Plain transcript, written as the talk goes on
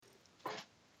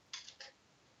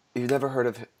You've never heard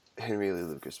of Henry Lee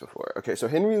Lucas before. Okay, so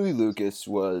Henry Lee Lucas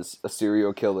was a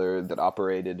serial killer that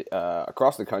operated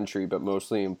across the country, but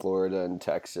mostly in Florida and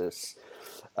Texas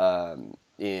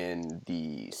in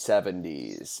the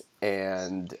 70s.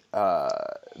 And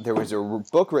there was a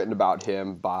book written about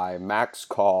him by Max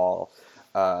Call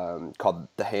called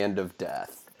The Hand of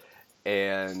Death.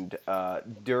 And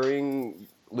during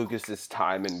Lucas's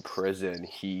time in prison,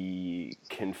 he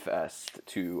confessed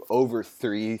to over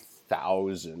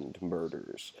 3,000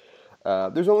 murders.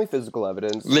 There's only physical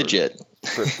evidence Legit.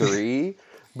 for three,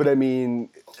 but I mean,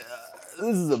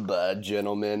 this is a bad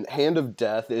gentleman. Hand of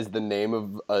Death is the name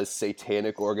of a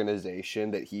satanic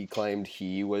organization that he claimed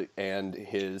he and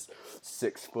his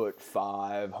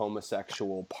 6'5"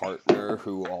 homosexual partner,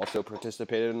 who also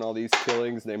participated in all these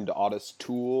killings, named Otis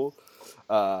Toole.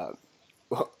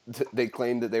 They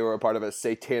claimed that they were a part of a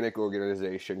satanic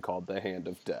organization called the Hand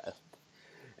of Death.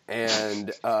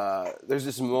 And there's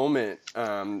this moment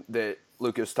that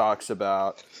Lucas talks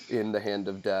about in The Hand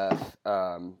of Death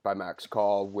by Max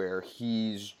Call, where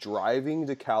he's driving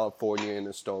to California in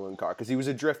a stolen car because he was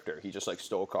a drifter. He just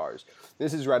stole cars.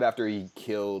 This is right after he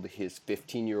killed his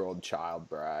 15-year-old child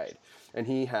bride, and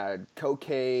he had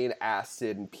cocaine,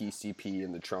 acid, and PCP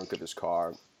in the trunk of his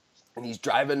car. And he's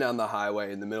driving down the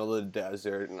highway in the middle of the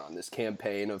desert and on this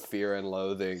campaign of fear and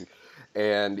loathing.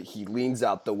 And he leans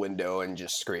out the window and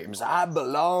just screams, "I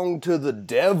belong to the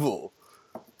devil."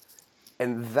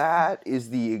 And that is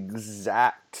the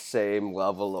exact same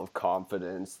level of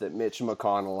confidence that Mitch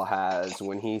McConnell has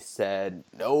when he said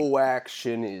no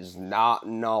action is not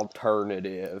an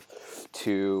alternative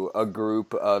to a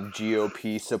group of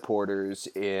GOP supporters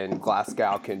in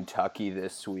Glasgow, Kentucky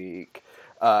this week.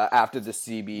 After the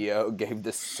CBO gave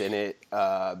the Senate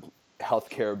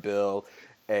healthcare bill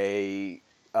a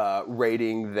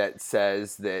rating that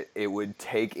says that it would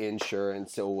take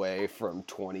insurance away from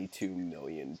 22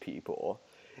 million people.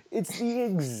 It's the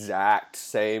exact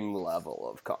same level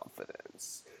of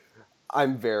confidence.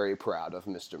 I'm very proud of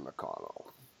Mr.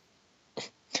 McConnell.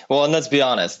 Well, and let's be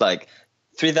honest,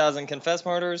 3,000 confessed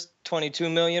murders, 22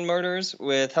 million murders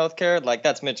with healthcare,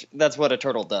 that's what a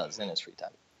turtle does in his free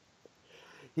time.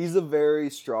 He's a very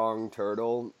strong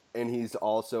turtle, and he's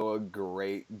also a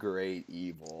great, great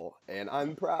evil. And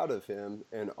I'm proud of him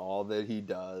and all that he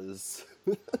does.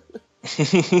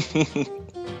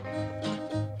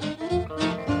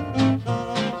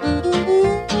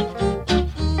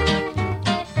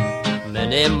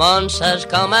 Many months has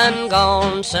come and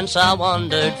gone since I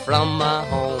wandered from my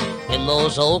home in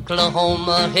those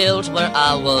Oklahoma hills where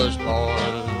I was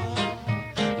born.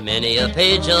 Many a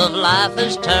page of life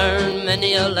has turned,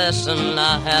 many a lesson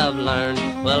I have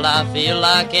learned. Well, I feel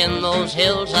like in those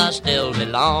hills I still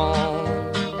belong.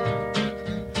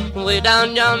 Way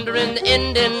down yonder in the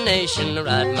Indian Nation, I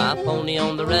ride my pony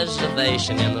on the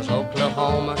reservation in those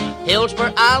Oklahoma hills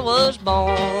where I was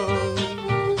born.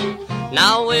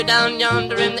 Now way down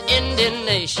yonder in the Indian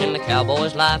Nation, the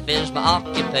cowboy's life is my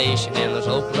occupation in those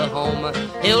Oklahoma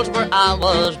hills where I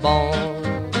was born.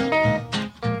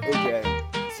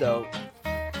 So,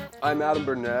 I'm Adam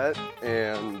Burnett,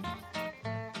 and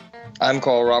I'm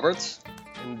Cole Roberts.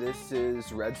 And this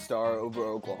is Red Star Over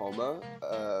Oklahoma.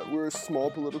 We're a small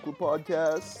political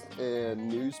podcast and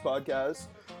news podcast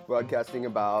broadcasting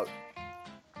about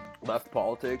left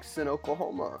politics in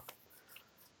Oklahoma.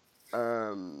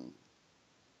 Do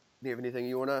you have anything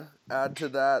you want to add to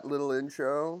that little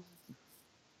intro,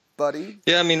 buddy?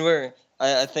 Yeah,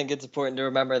 I think it's important to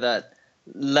remember that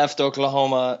left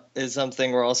Oklahoma is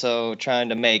something we're also trying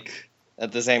to make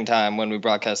at the same time when we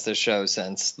broadcast this show,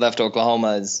 since left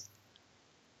Oklahoma is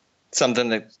something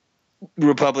that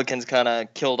Republicans kind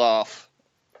of killed off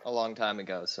a long time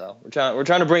ago. So we're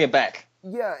trying to bring it back.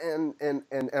 Yeah, and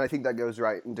I think that goes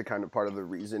right into kind of part of the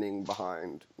reasoning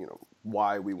behind,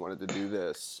 why we wanted to do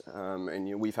this.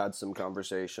 And we've had some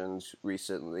conversations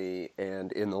recently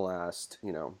and in the last,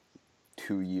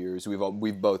 2 years.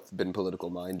 We've both been political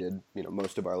minded,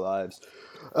 most of our lives.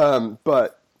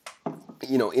 But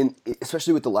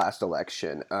especially with the last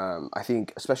election, I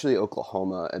think especially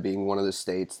Oklahoma being one of the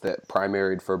states that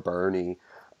primaried for Bernie,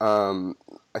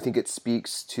 I think it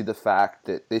speaks to the fact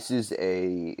that this is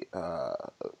a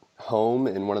home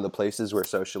in one of the places where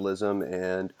socialism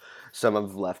and some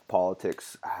of left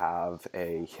politics have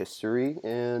a history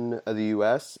in the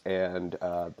U.S., and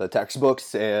the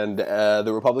textbooks and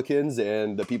the Republicans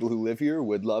and the people who live here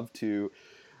would love to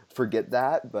forget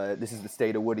that, but this is the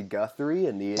state of Woody Guthrie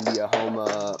and the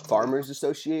Indiana Farmers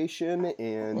Association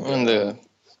and the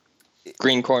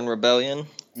Green Corn Rebellion.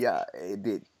 Yeah,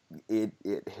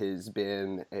 it has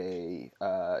been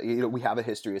we have a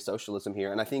history of socialism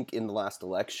here, and I think in the last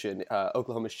election,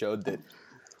 Oklahoma showed that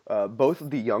both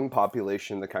the young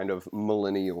population, the kind of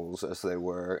millennials as they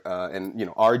were, and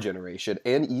our generation,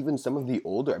 and even some of the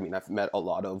older. I mean, I've met a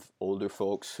lot of older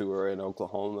folks who are in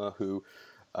Oklahoma who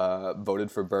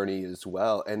voted for Bernie as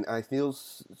well, and I feel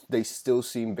they still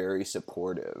seem very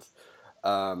supportive.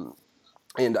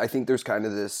 And I think there's kind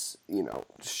of this,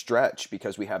 stretch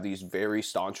because we have these very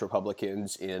staunch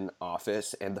Republicans in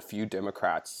office, and the few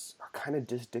Democrats are kind of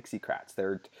just Dixiecrats.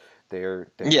 They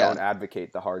don't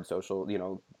advocate the hard social,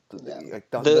 like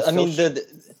the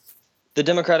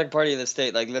Democratic Party of the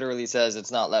state literally says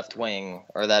it's not left wing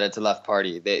or that it's a left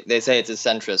party. They say it's a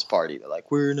centrist party. They're like,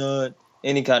 we're not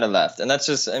any kind of left, and that's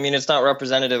just, it's not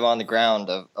representative on the ground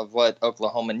of what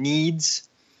Oklahoma needs.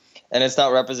 And it's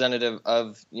not representative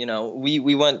of,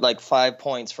 we went 5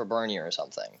 points for Bernie or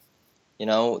something,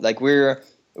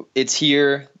 it's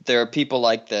here. There are people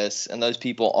like this, and those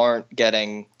people aren't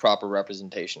getting proper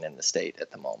representation in the state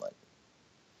at the moment.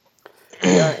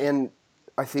 Yeah, and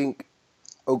I think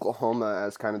Oklahoma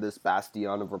as kind of this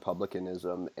bastion of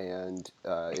republicanism, and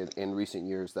in recent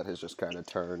years that has just kind of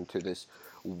turned to this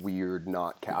weird,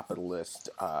 not capitalist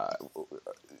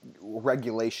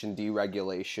regulation,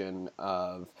 deregulation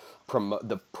of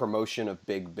the promotion of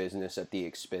big business at the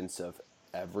expense of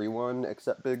everyone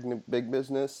except big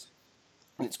business.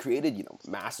 And it's created,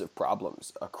 massive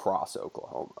problems across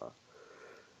Oklahoma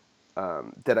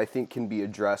that I think can be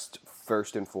addressed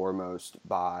first and foremost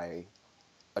by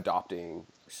adopting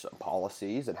some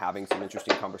policies and having some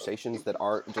interesting conversations that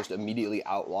aren't just immediately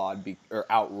outlawed.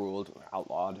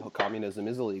 Communism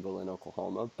is illegal in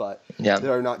Oklahoma, but that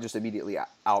are not just immediately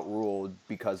outruled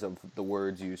because of the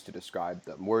words used to describe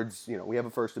them. Words, we have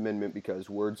a First Amendment because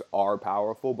words are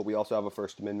powerful, but we also have a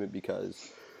First Amendment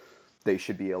because they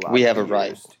should be allowed. We have a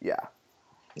right. Yeah.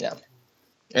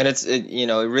 And it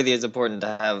really is important to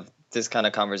have this kind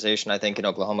of conversation, I think, in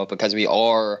Oklahoma, because we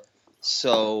are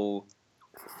so,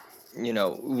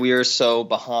 we're so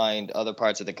behind other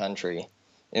parts of the country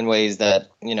in ways that,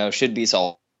 should be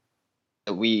solved.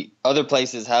 That other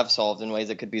places have solved in ways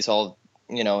that could be solved,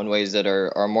 in ways that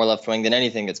are more left wing than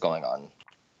anything that's going on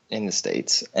in the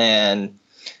States. And,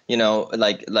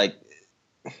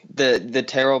 the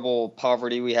terrible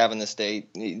poverty we have in the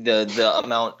state, the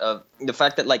amount of the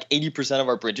fact that 80% of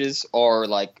our bridges are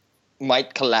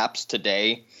might collapse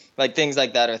today, things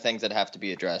like that are things that have to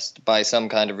be addressed by some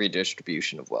kind of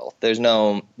redistribution of wealth. There's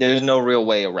no real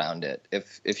way around it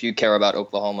if you care about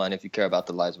Oklahoma and if you care about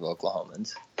the lives of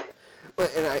Oklahomans.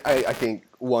 And I think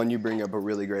you bring up a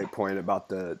really great point about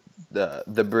the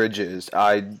bridges.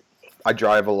 I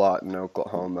drive a lot in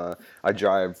Oklahoma. I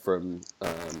drive from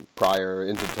Pryor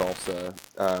into Tulsa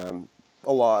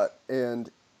a lot, and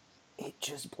it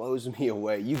just blows me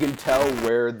away. You can tell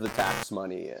where the tax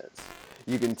money is.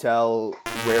 You can tell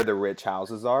where the rich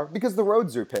houses are because the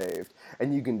roads are paved,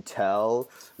 and you can tell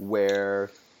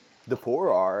where the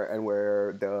poor are and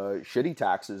where the shitty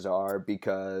taxes are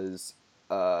because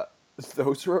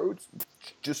those roads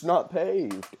just not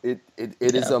paved. It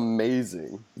is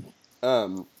amazing.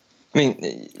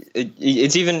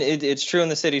 It's true in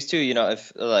the cities too.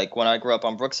 If when I grew up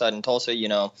on Brookside in Tulsa,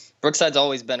 Brookside's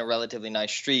always been a relatively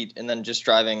nice street, and then just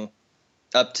driving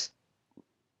up to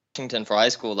Washington for high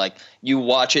school, you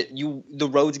watch it, the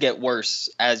roads get worse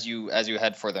as you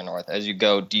head further north, as you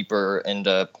go deeper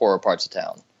into poorer parts of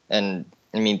town. And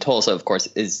Tulsa, of course,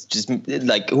 is just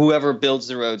whoever builds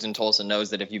the roads in Tulsa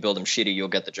knows that if you build them shitty, you'll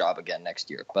get the job again next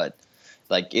year. But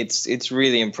it's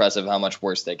really impressive how much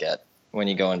worse they get when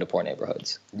you go into poor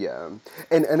neighborhoods. Yeah.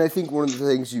 And I think one of the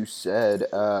things you said,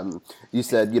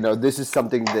 this is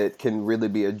something that can really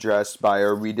be addressed by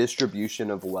a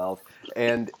redistribution of wealth.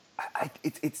 And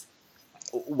it's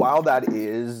while that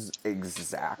is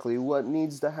exactly what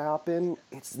needs to happen,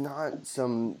 it's not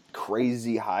some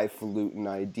crazy highfalutin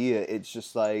idea. It's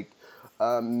just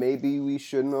maybe we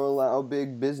shouldn't allow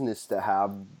big business to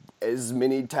have as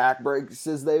many tax breaks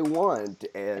as they want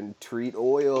and treat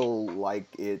oil like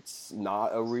it's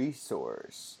not a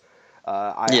resource.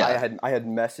 I had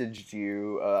messaged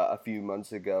you a few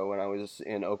months ago when I was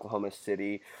in Oklahoma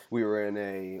City. We were in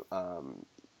a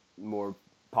more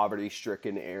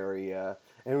poverty-stricken area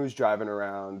and was driving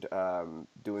around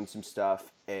doing some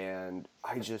stuff, and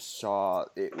I just saw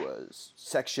it was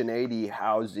Section 80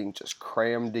 housing just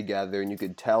crammed together, and you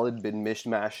could tell it had been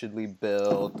mishmashedly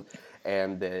built,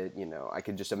 and that, I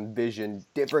could just envision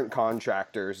different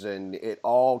contractors and it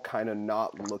all kind of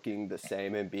not looking the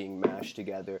same and being mashed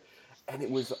together. And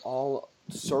it was all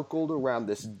circled around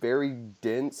this very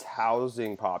dense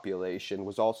housing population,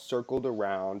 was all circled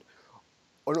around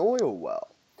an oil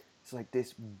well. It's like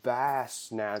this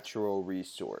vast natural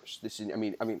resource.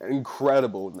 An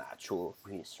incredible natural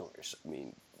resource. I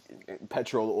mean,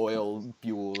 petrol, oil,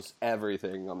 fuels,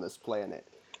 everything on this planet.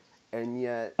 And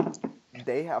yet,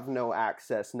 they have no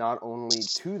access not only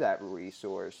to that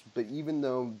resource, but even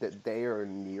though that they are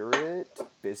near it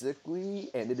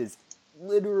physically, and it is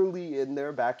literally in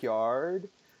their backyard,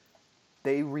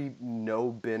 they reap no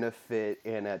benefit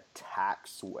in a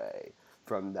tax way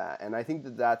from that. And I think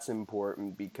that that's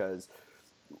important, because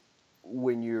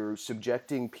when you're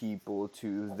subjecting people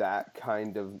to that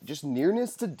kind of just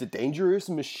nearness to dangerous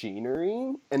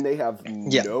machinery, and they have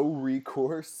no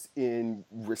recourse in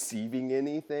receiving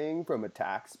anything from a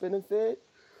tax benefit,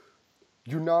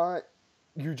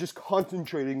 you're just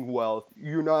concentrating wealth.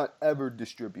 You're not ever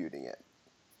distributing it.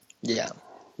 Yeah.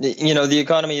 The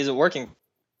economy isn't working.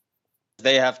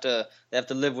 They have to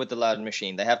live with the loud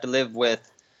machine. They have to live with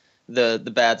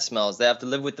the bad smells. They have to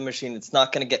live with the machine that's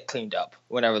not going to get cleaned up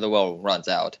whenever the well runs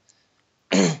out.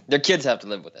 Their kids have to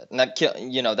live with it. And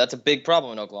that's a big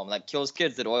problem in Oklahoma. That kills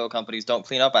kids that oil companies don't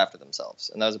clean up after themselves.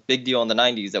 And that was a big deal in the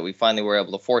 90s that we finally were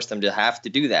able to force them to have to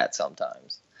do that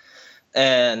sometimes.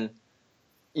 And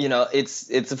it's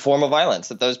a form of violence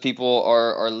that those people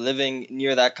are living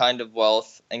near that kind of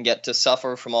wealth and get to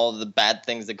suffer from all of the bad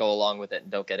things that go along with it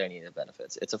and don't get any of the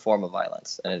benefits. It's a form of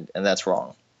violence, and that's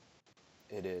wrong.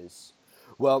 It is.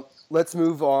 Well, let's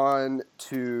move on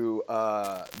to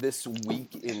this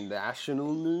week in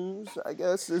national news, I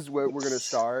guess, is where we're going to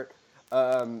start.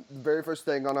 The very first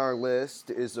thing on our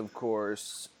list is, of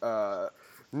course,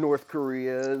 North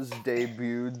Korea's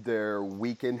debuted their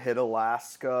We Can Hit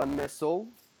Alaska missile.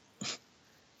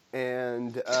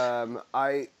 And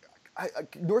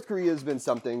North Korea has been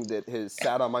something that has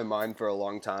sat on my mind for a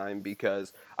long time,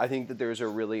 because I think that there's a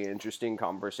really interesting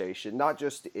conversation, not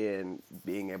just in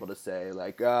being able to say,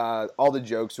 like, all the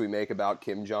jokes we make about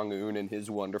Kim Jong-un and his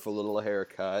wonderful little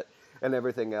haircut and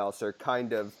everything else are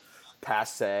kind of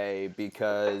passé,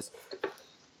 because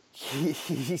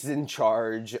he's in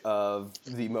charge of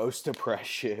the most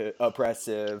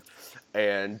oppressive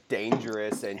and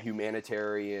dangerous and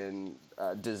humanitarian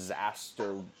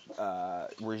disaster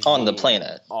regime on the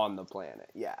planet.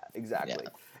 Yeah, exactly. Yeah.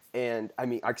 And I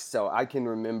mean, so I can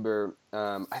remember,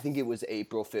 I think it was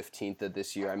April 15th of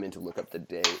this year. I meant to look up the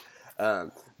date.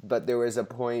 But there was a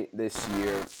point this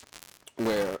year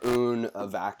where UN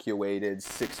evacuated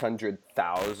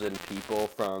 600,000 people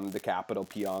from the capital,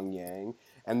 Pyongyang.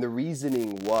 And the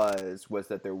reasoning was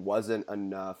that there wasn't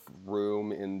enough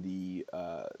room in the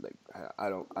I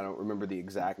don't remember the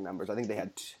exact numbers. I think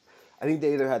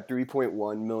they either had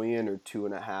 3.1 million or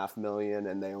 2.5 million,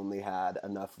 and they only had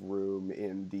enough room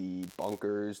in the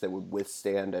bunkers that would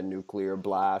withstand a nuclear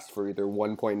blast for either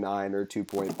 1.9 or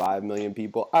 2.5 million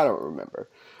people. I don't remember.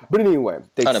 But anyway,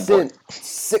 they sent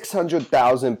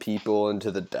 600,000 people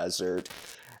into the desert,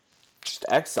 just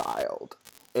exiled.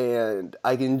 And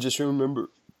I can just remember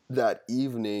that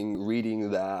evening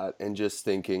reading that and just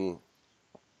thinking,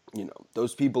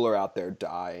 those people are out there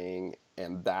dying,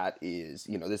 and that is,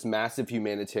 this massive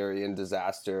humanitarian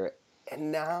disaster.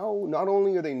 And now, not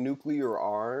only are they nuclear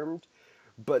armed,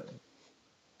 but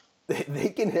they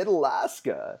can hit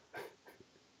Alaska.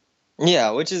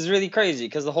 Yeah, which is really crazy,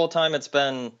 because the whole time it's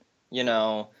been,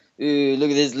 ooh, look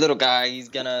at this little guy, he's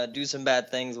gonna do some bad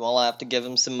things, we'll have to give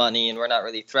him some money, and we're not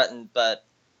really threatened. But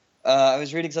I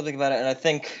was reading something about it, and I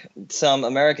think some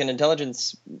American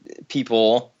intelligence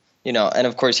people, and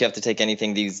of course you have to take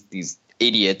anything these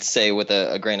idiots say with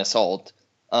a grain of salt,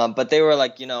 but they were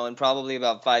like, in probably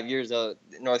about 5 years,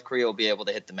 North Korea will be able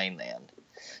to hit the mainland.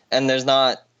 And there's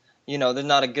not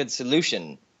a good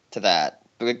solution to that.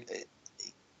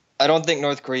 I don't think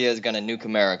North Korea is going to nuke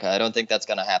America. I don't think that's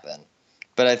going to happen.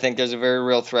 But I think there's a very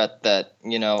real threat that,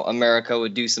 America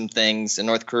would do some things and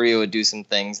North Korea would do some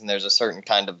things, and there's a certain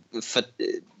kind of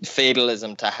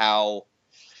fatalism to how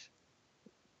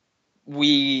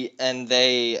we and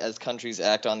they as countries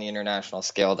act on the international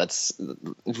scale that's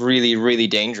really, really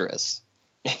dangerous.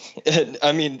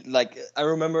 I mean, like, I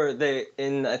remember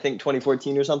in I think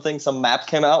 2014 or something, some map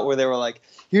came out where they were like,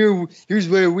 here's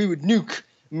where we would nuke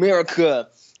America.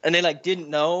 And they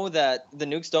didn't know that the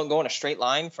nukes don't go in a straight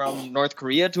line from North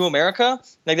Korea to America.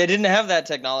 They didn't have that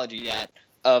technology yet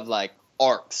of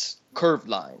arcs, curved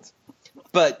lines.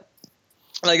 But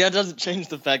that doesn't change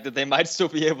the fact that they might still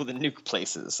be able to nuke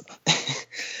places,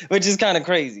 which is kind of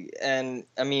crazy. And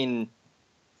I mean,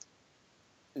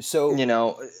 so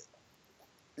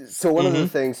So one of the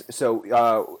things,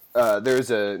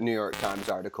 there's a New York Times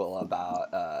article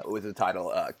about, with the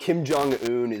title, Kim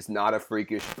Jong-un is not a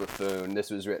freakish buffoon. This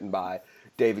was written by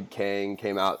David Kang,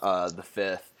 came out the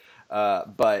 5th.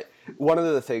 But one of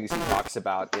the things he talks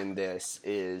about in this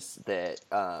is that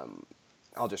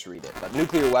I'll just read it. But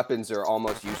nuclear weapons are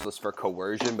almost useless for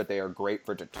coercion, but they are great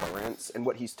for deterrence. And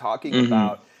what he's talking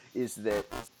about is that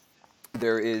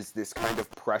there is this kind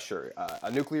of pressure. A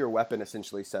nuclear weapon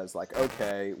essentially says, like,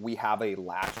 okay, we have a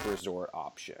last resort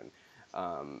option.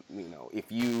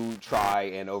 If you try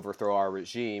and overthrow our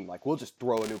regime, like, we'll just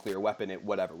throw a nuclear weapon at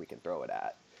whatever we can throw it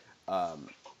at.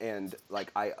 And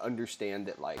like, I understand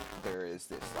that, like, there is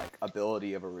this, like,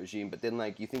 ability of a regime, but then,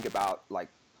 like, you think about, like,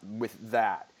 with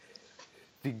that,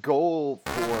 the goal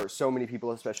for so many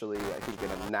people, especially I think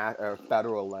at a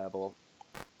federal level,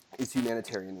 is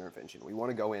humanitarian intervention. We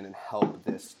want to go in and help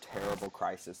this terrible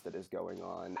crisis that is going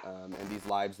on, and these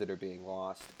lives that are being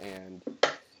lost. And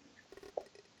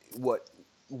what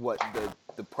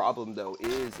the problem though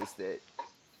is that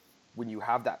when you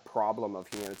have that problem of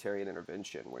humanitarian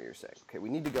intervention where you're saying, okay, we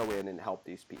need to go in and help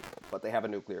these people, but they have a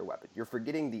nuclear weapon, you're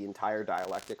forgetting the entire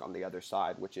dialectic on the other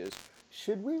side, which is,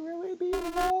 should we really be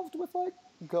involved with, like,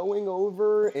 going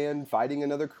over and fighting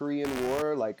another Korean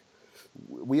War? Like,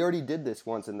 we already did this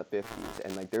once in the 50s,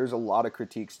 and, like, there's a lot of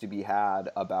critiques to be had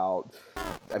about,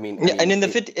 and in the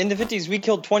 50s we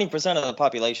killed 20% of the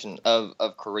population of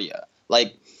Korea.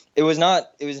 Like, it was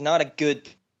not a good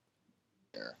thing.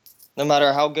 No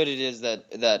matter how good it is that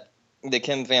the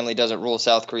Kim family doesn't rule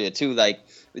South Korea too, like,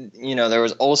 there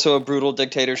was also a brutal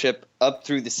dictatorship up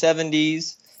through the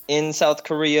 70s in South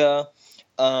Korea.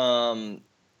 And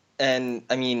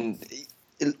I mean,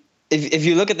 if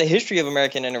you look at the history of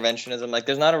American interventionism, like,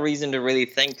 there's not a reason to really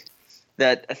think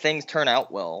that things turn out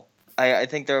well. I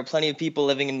think there are plenty of people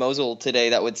living in Mosul today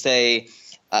that would say,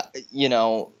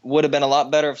 would have been a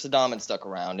lot better if Saddam had stuck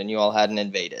around and you all hadn't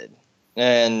invaded.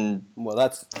 And well,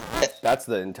 that's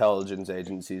the intelligence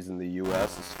agencies in the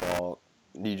U.S.'s fault.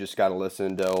 You just got to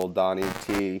listen to old Donnie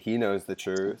T. He knows the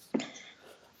truth.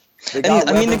 They got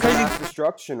weapons of mass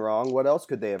destruction wrong. What else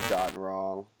could they have gotten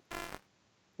wrong?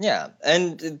 Yeah,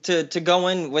 and to go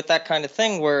in with that kind of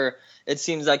thing where it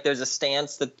seems like there's a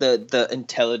stance that the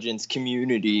intelligence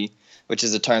community, which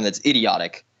is a term that's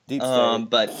idiotic, deep state.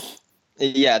 But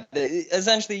yeah,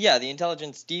 essentially, yeah, the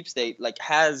intelligence deep state, like,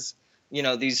 has,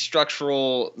 these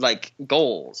structural, like,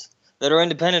 goals that are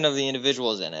independent of the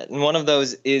individuals in it. And one of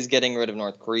those is getting rid of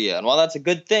North Korea. And while that's a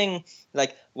good thing,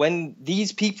 like, when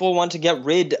these people want to get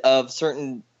rid of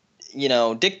certain,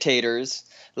 dictators,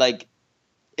 like,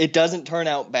 it doesn't turn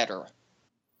out better.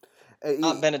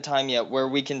 Not been a time yet where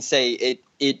we can say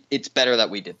it's better that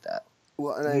we did that.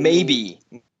 Well, maybe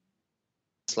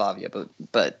Yugoslavia,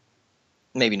 but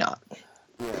maybe not.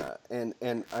 Yeah,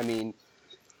 and I mean,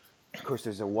 of course,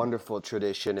 there's a wonderful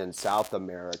tradition in South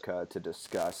America to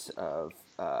discuss of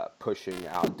pushing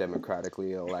out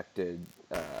democratically elected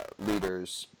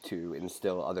leaders to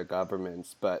instill other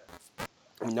governments, but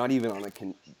not even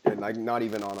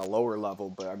on a lower level.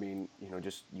 But I mean,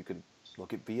 just you could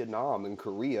look at Vietnam and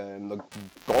Korea and the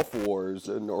Gulf Wars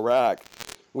and Iraq.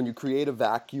 When you create a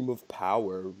vacuum of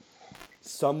power,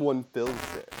 someone fills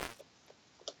it,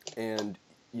 and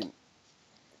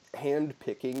hand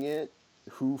picking it.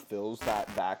 Who fills that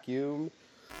vacuum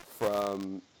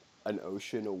from an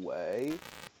ocean away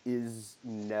is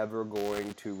never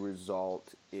going to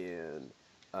result in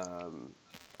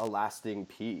a lasting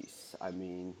peace. I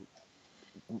mean,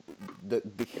 the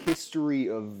history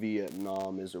of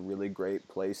Vietnam is a really great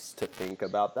place to think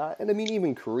about that. And I mean,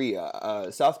 even Korea,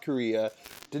 South Korea,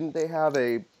 didn't they have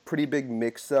a pretty big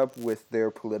mix-up with their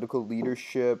political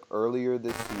leadership earlier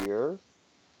this year?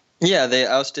 Yeah, they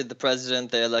ousted the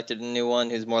president. They elected a new one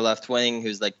who's more left-wing,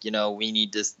 who's like, we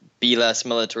need to be less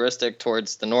militaristic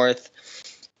towards the north.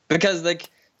 Because, like,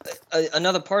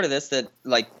 another part of this that,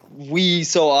 like, we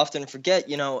so often forget,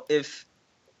 if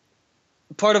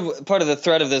part of the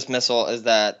threat of this missile is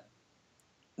that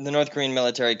the North Korean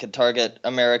military could target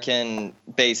American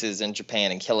bases in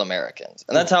Japan and kill Americans.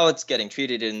 And that's how it's getting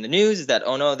treated in the news, is that,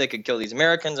 oh no, they could kill these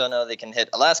Americans. Oh no, they can hit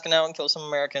Alaska now and kill some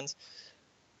Americans.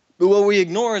 But what we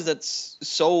ignore is that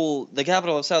Seoul, the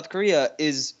capital of South Korea,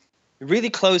 is really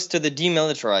close to the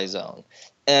demilitarized zone.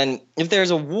 And if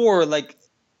there's a war, like,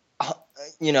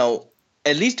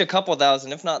 at least a couple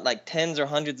thousand, if not like tens or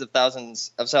hundreds of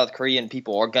thousands of South Korean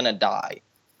people are going to die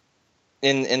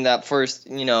in that first,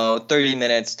 30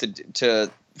 minutes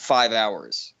to 5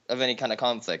 hours of any kind of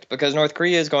conflict, because North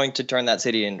Korea is going to turn that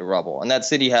city into rubble. And that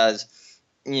city has,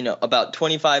 about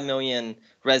 25 million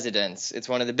residents. It's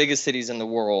one of the biggest cities in the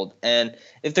world. And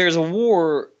if there's a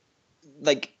war,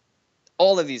 like,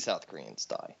 all of these South Koreans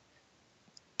die.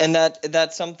 And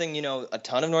that's something, a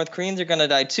ton of North Koreans are going to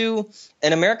die too,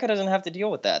 and America doesn't have to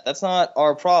deal with that. That's not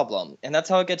our problem, and that's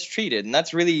how it gets treated, and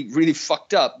that's really, really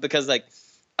fucked up because, like,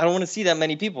 I don't want to see that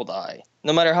many people die.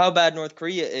 No matter how bad North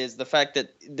Korea is, the fact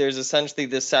that there's essentially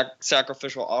this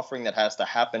sacrificial offering that has to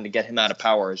happen to get him out of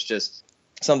power is just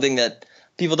something that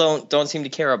people don't seem to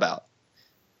care about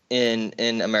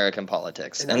in American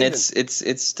politics, and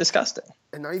it's disgusting.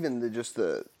 And not even just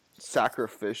the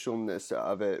sacrificialness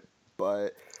of it,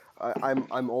 but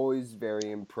I'm always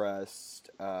very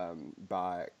impressed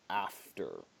by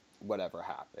after whatever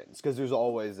happens, because there's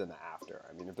always an after.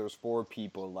 I mean, if there's 4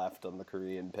 people left on the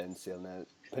Korean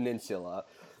peninsula,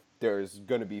 there's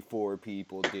going to be 4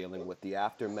 people dealing with the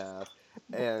aftermath,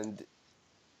 and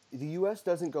the U.S.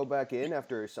 doesn't go back in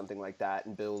after something like that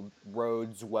and build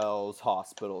roads, wells,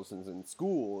 hospitals, and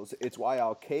schools. It's why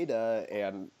Al-Qaeda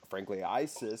and, frankly,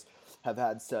 ISIS have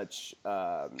had such...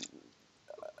 I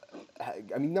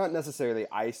mean, not necessarily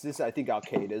ISIS. I think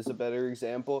Al-Qaeda is a better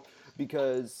example,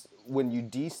 because when you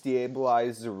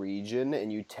destabilize the region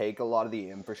and you take a lot of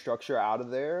the infrastructure out of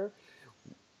there,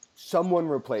 someone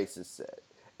replaces it.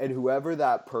 And whoever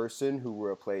that person who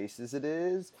replaces it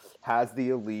is has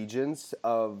the allegiance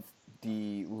of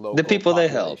the local the people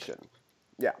population.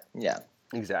 They help. Yeah. Yeah.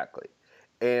 Exactly.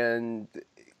 And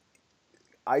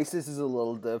ISIS is a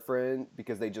little different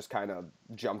because they just kind of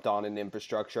jumped on an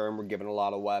infrastructure and were given a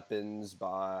lot of weapons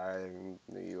by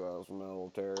the U.S.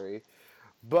 military.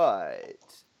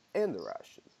 And the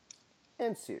Russians.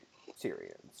 And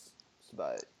Syrians.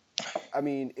 But, I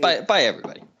mean... By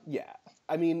everybody. Yeah.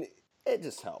 I mean, it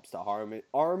just helps to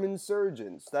arm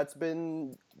insurgents. That's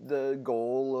been the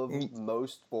goal of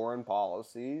most foreign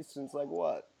policies since,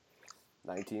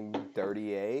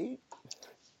 1938?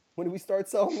 When did we start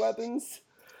selling weapons?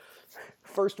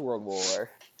 First World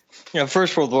War.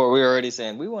 First World War, we were already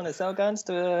saying, we want to sell guns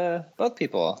to both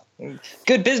people.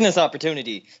 Good business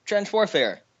opportunity. Trench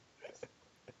warfare.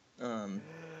 But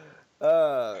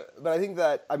I think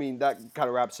that kind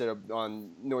of wraps it up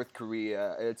on North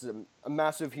Korea. It's a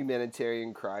massive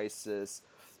humanitarian crisis,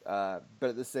 but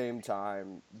at the same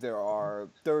time, there are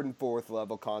 3rd and 4th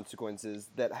level consequences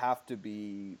that have to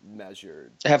be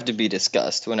measured. Have to be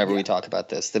discussed whenever we talk about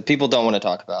this, that people don't want to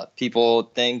talk about. People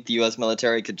think the U.S.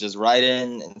 military could just ride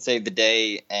in and save the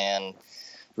day, and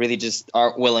really just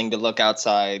aren't willing to look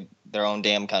outside their own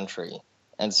damn country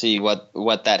and see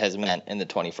what that has meant in the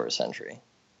 21st century.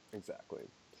 Exactly.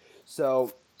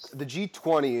 So the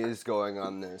G20 is going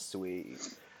on this week.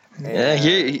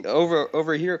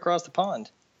 Over here across the pond.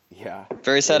 Yeah.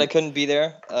 Very sad I couldn't be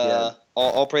there.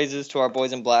 All praises to our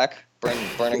boys in black,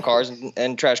 burning cars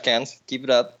and trash cans. Keep it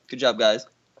up. Good job, guys.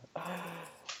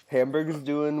 Hamburg's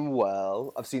doing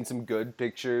well. I've seen some good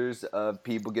pictures of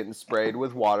people getting sprayed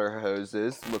with water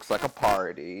hoses. Looks like a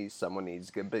party. Someone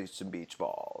needs to get some beach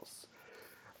balls.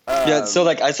 So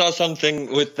I saw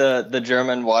something with the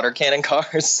German water cannon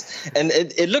cars, and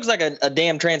it looks like a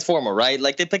damn transformer, right?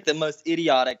 Like they picked the most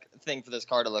idiotic thing for this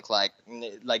car to look like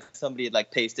somebody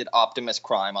had pasted Optimus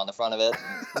Prime on the front of it.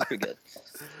 It's pretty good.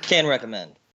 Can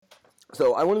recommend.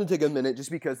 So I wanted to take a minute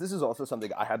just because this is also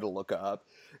something I had to look up,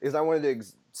 is I wanted to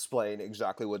explain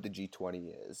exactly what the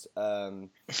G20 is.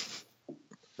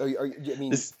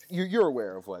 You're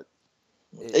aware of what?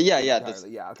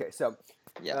 Yeah. Okay. So.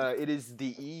 Yeah. It is the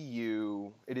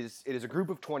EU. It is a group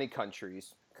of 20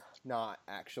 countries, not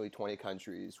actually 20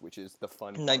 countries, which is the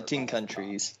fun part. 19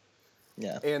 countries.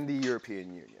 Yeah. And the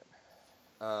European Union.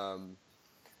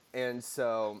 And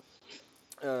so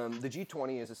the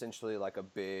G20 is essentially like a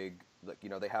big,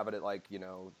 they have it at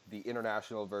the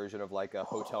international version of a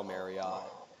Hotel Marriott,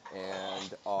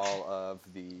 and all of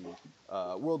the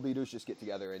world leaders just get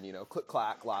together and, click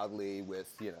clack loudly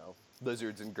with,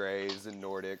 lizards and greys and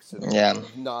Nordics, and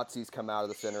Nazis come out of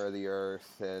the center of the earth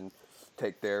and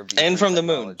take their and from the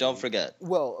moon. Don't forget.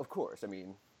 Well, of course. I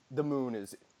mean, the moon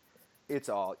it's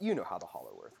all, how the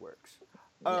Hollow Earth works.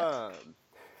 Yeah.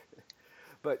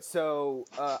 But so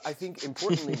I think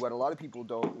importantly, what a lot of people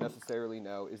don't necessarily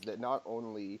know is that not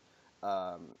only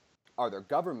are there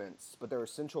governments, but there are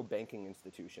central banking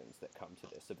institutions that come to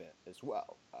this event as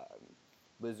well.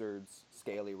 Lizards,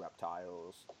 scaly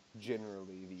reptiles,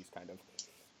 generally these kind of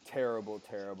terrible,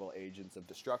 terrible agents of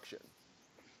destruction.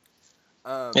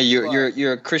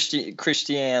 You're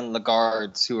Christian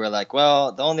Lagardes who are like,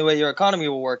 well, the only way your economy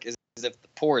will work is if the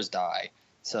poors die.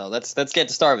 So let's get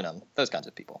to starving them. Those kinds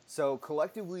of people. So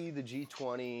collectively, the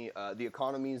G20, the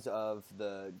economies of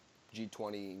the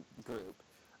G20 group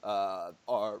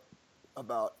are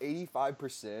about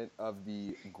 85% of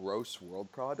the gross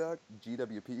world product,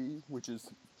 GWP, which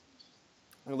is,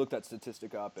 I looked that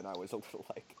statistic up and I was a little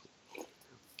like,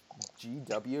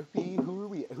 GWP? Who are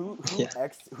we? Who Yeah.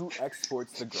 who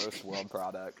exports the gross world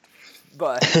product?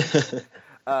 But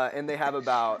and they have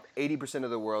about 80%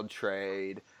 of the world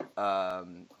trade.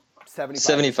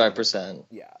 75%.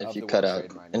 Yeah, If of you the cut world out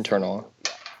trade minus internal.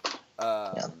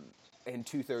 yeah. And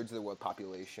 2/3 of the world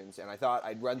populations. And I thought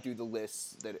I'd run through the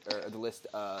list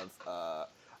of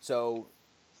so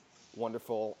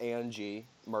wonderful Angie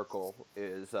Merkel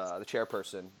is the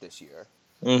chairperson this year.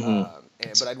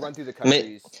 But I'd run through the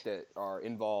countries that are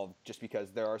involved just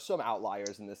because there are some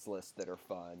outliers in this list that are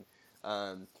fun.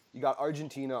 You got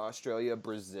Argentina, Australia,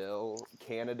 Brazil,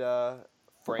 Canada,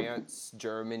 France,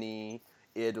 Germany,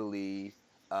 Italy,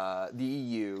 the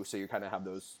EU. So you kind of have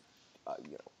those,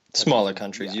 Smaller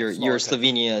countries. Yeah, your smaller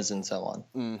Slovenias and so on.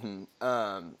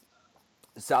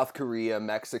 South Korea,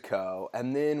 Mexico,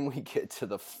 and then we get to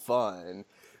the fun,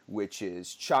 which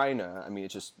is China. I mean,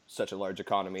 it's just such a large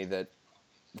economy that,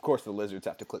 of course, the lizards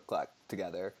have to click-clack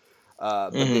together.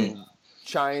 But then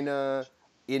China,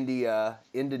 India,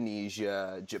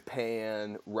 Indonesia,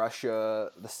 Japan,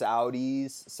 Russia, the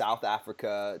Saudis, South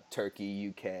Africa, Turkey,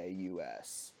 UK,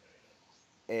 US.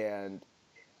 And,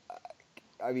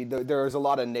 I mean, there's a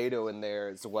lot of NATO in there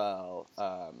as well.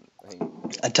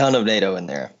 A ton of NATO in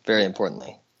there, very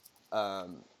importantly. But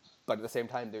at the same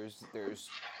time, there's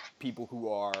people who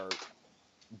are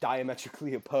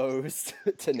diametrically opposed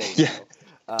to NATO. Yeah.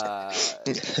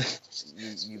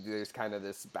 There's kind of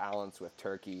this balance with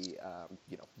Turkey,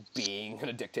 being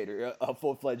a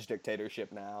full-fledged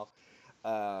dictatorship now,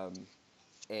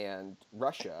 and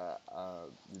Russia,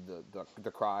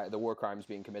 the war crimes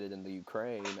being committed in the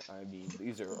Ukraine. I mean,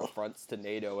 these are affronts to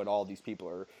NATO, and all these people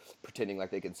are pretending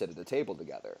like they can sit at the table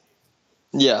together.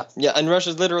 Yeah, and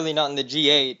Russia's literally not in the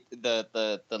G8,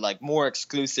 the like more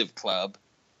exclusive club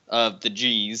of the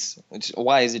Gs.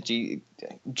 Why is it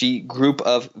G group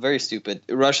of very stupid?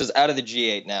 Russia's out of the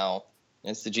G8 now.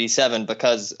 It's the G7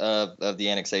 because of the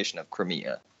annexation of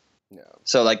Crimea. No.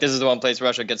 So like this is the one place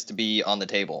Russia gets to be on the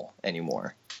table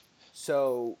anymore.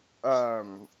 So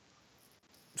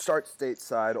start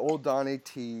stateside. Old Donnie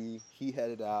T, he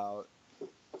headed out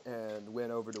and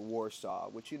went over to Warsaw,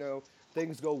 which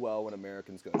things go well when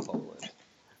Americans go to Poland.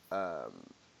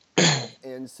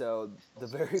 And so the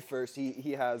very first,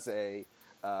 he has a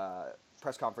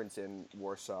press conference in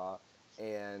Warsaw,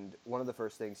 and one of the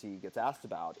first things he gets asked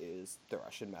about is the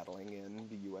Russian meddling in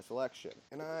the U.S. election.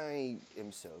 And I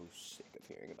am so sick of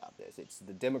hearing about this. It's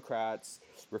the Democrats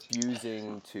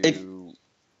refusing to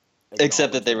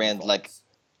except that they ran like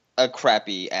a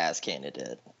crappy ass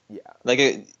candidate. Yeah.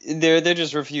 Like they're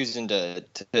just refusing to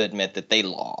admit that they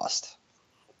lost.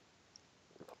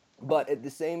 But at the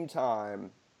same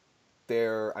time,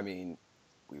 we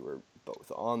were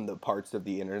both on the parts of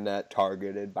the internet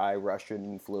targeted by Russian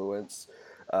influence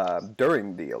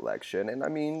during the election, and I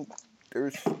mean,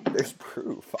 there's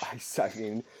proof.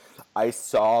 I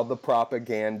saw the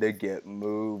propaganda get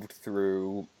moved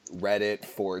through Reddit,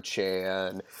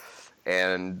 4chan,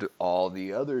 and all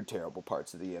the other terrible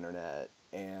parts of the internet,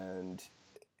 and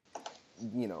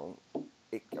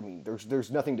there's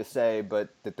nothing to say but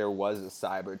that there was a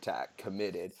cyber attack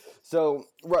committed. So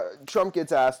Trump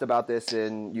gets asked about this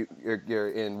you're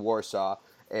in Warsaw,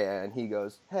 and he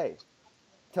goes, "Hey,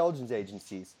 intelligence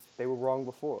agencies, they were wrong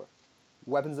before.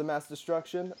 Weapons of mass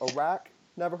destruction, Iraq,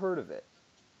 never heard of it.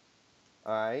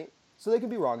 All right, so they could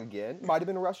be wrong again. Might have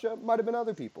been Russia, might have been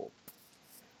other people."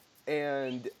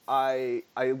 And I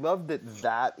love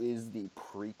that is the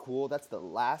prequel. That's the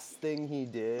last thing he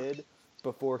did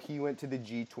before he went to the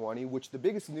G20, which the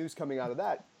biggest news coming out of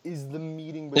that is the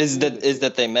meeting between is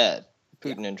that they met.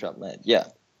 Putin and Trump met. Yeah.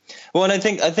 Well, and I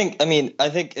think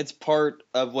it's part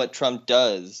of what Trump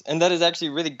does, and that is actually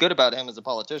really good about him as a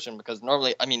politician, because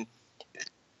normally,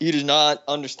 he does not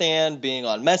understand being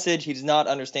on message. He does not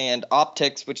understand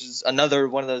optics, which is another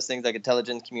one of those things like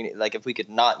intelligence community. Like if we could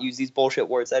not use these bullshit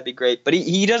words, that'd be great. But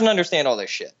he doesn't understand all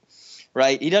this shit,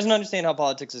 right? He doesn't understand how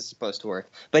politics is supposed to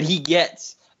work. But he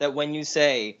gets that when you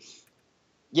say,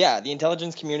 yeah, the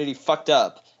intelligence community fucked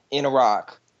up in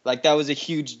Iraq, like that was a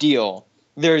huge deal.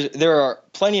 There are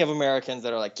plenty of Americans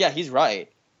that are like, yeah, he's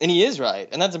right. And he is right,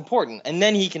 and that's important. And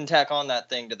then he can tack on that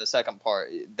thing to the second part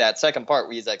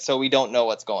where he's like, so we don't know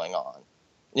what's going on.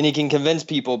 And he can convince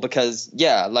people because,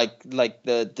 yeah, like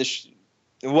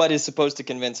what is supposed to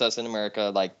convince us in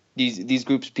America, like these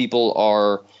groups of people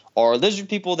are lizard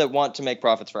people that want to make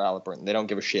profits for Halliburton. They don't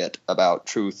give a shit about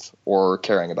truth or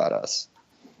caring about us.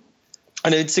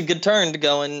 And it's a good turn to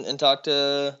go and talk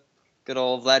to good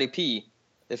old Vladdy P.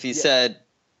 If he said,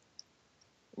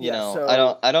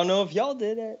 I don't know if y'all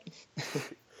did it.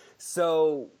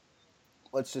 So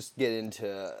let's just get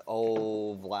into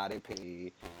old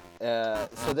Vladimir.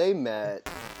 So they met,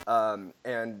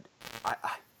 and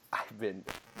I've been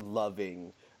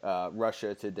loving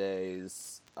Russia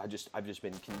Today's. I've just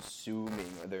been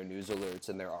consuming their news alerts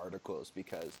and their articles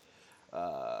because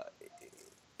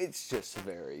it's just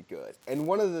very good. And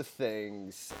one of the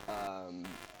things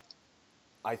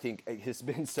I think has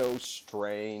been so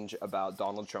strange about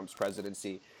Donald Trump's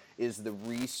presidency is the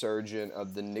resurgence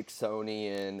of the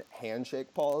Nixonian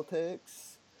handshake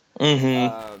politics.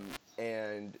 Mm-hmm.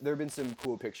 And there have been some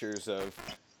cool pictures of,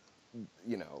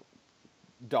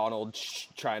 Donald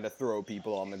trying to throw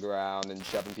people on the ground and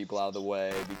shoving people out of the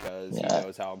way because he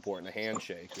knows how important a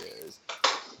handshake is.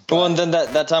 Well, and then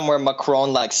that time where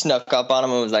Macron snuck up on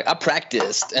him and was like, "I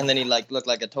practiced," and then he looked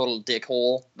like a total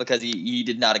dickhole because he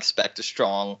did not expect a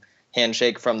strong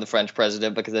handshake from the French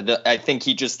president because I think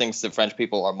he just thinks that French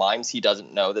people are mimes. He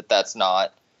doesn't know that that's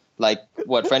not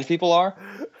what French people are.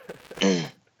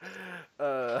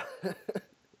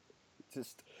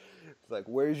 Just like,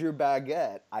 where's your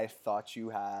baguette? I thought you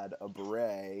had a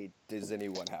beret. Does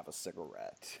anyone have a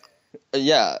cigarette?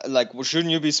 Yeah,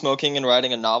 shouldn't you be smoking and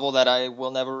writing a novel that I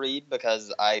will never read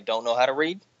because I don't know how to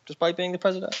read, despite being the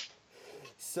president?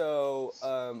 So,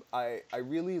 I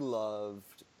really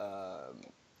loved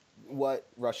what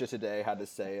Russia Today had to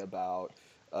say about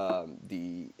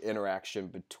the interaction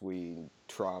between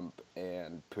Trump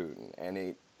and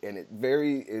Putin,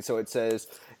 so it says,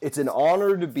 "It's an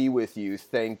honor to be with you.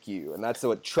 Thank you." And that's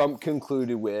what Trump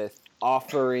concluded with,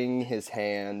 offering his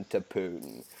hand to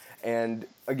Putin. And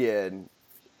again,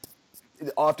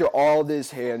 after all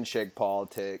this handshake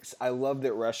politics, I love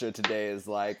that Russia Today is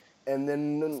like, and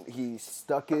then he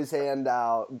stuck his hand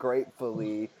out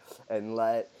gratefully and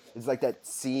it's like that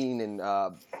scene in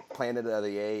Planet of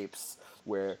the Apes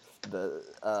where the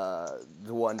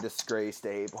one disgraced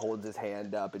ape holds his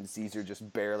hand up and Caesar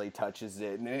just barely touches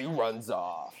it and then he runs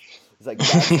off. It's like,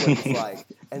 that's what it's like.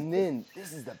 And then,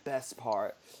 this is the best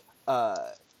part,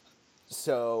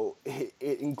 so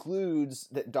it includes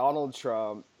that Donald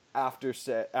Trump, after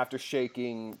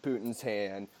shaking Putin's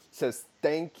hand, says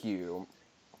thank you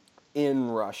in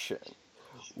Russian,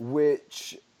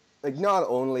 which, not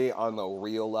only on the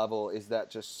real level is that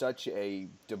just such a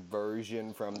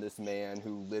diversion from this man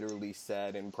who literally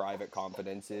said in private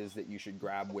confidences that you should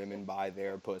grab women by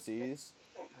their pussies.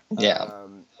 Yeah.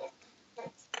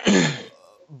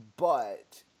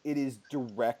 But it is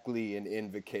directly an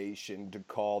invocation to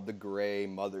call the gray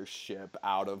mothership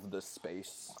out of the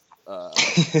space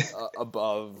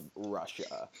above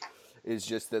Russia. It's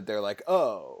just that they're like,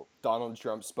 oh, Donald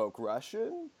Trump spoke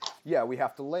Russian? Yeah, we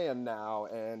have to land now,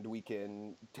 and we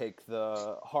can take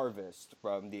the harvest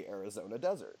from the Arizona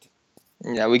desert.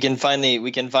 Yeah, we can finally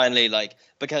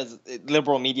because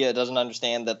liberal media doesn't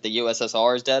understand that the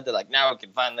USSR is dead. They're like, now we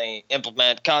can finally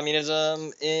implement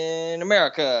communism in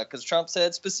America because Trump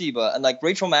said spasiba. And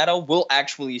Rachel Maddow will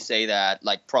actually say that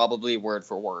probably word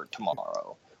for word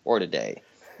tomorrow or today.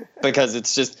 Because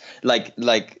it's just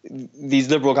these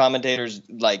liberal commentators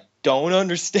don't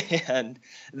understand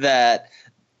that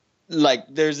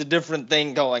there's a different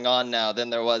thing going on now than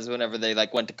there was whenever they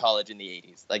went to college in the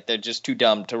 80s. They're just too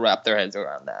dumb to wrap their heads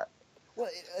around that.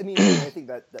 Well, I mean, I think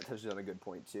that touches on a good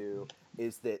point too,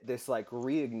 is that this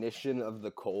reignition of the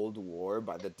Cold War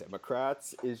by the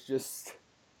Democrats is just,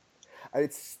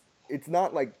 it's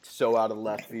not so out of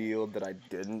left field that I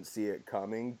didn't see it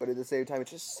coming, but at the same time,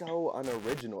 it's just so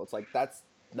unoriginal. It's that's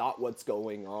not what's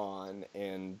going on,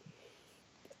 and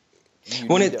it's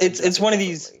one of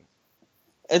these.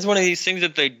 It's one of these things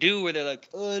that they do where they're like,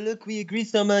 oh, look, we agree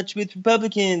so much with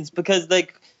Republicans because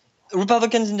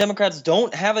Republicans and Democrats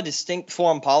don't have a distinct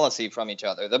foreign policy from each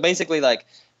other. They're basically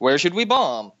where should we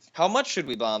bomb? How much should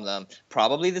we bomb them?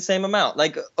 Probably the same amount.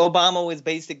 Obama was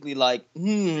basically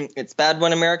it's bad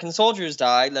when American soldiers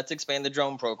die. Let's expand the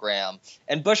drone program.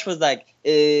 And Bush was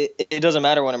it doesn't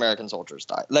matter when American soldiers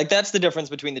die. That's the difference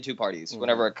between the two parties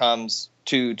whenever it comes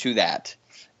to that.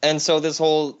 And so this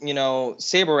whole,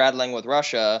 saber rattling with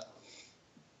Russia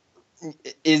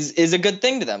is a good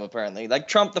thing to them, apparently.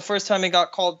 Trump, the first time he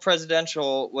got called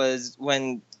presidential was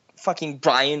when fucking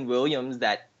Brian Williams,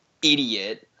 that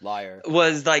idiot, liar,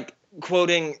 was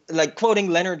quoting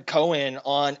Leonard Cohen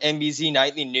on NBC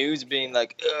Nightly News, being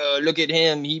look at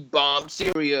him, he bombed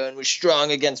Syria and was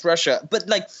strong against Russia. But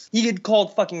he had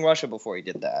called fucking Russia before he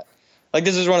did that.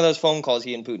 This is one of those phone calls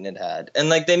he and Putin had.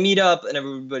 And they meet up and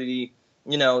everybody,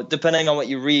 depending on what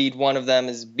you read, one of them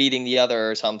is beating the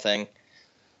other or something.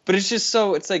 But it's just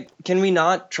it's can we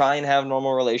not try and have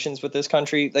normal relations with this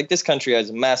country? This country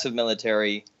has a massive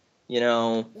military,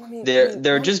 I mean,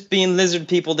 they're just being lizard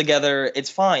people together. It's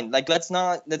fine. Like let's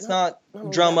not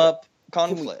drum up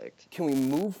conflict. Can we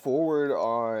move forward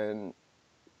on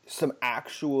some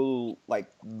actual like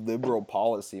liberal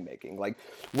policy making? Like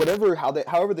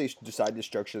however they decide to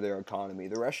structure their economy,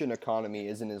 the Russian economy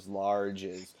isn't as large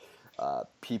as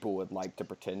people would like to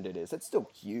pretend it is. It's still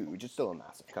huge. It's still a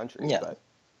massive country, but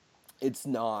it's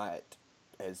not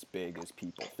as big as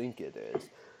people think it is.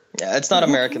 Yeah, it's not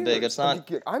America big. It's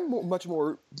not. I'm much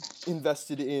more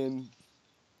invested in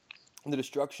the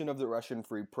destruction of the Russian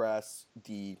free press,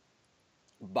 the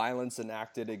violence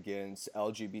enacted against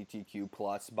LGBTQ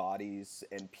plus bodies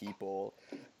and people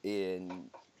in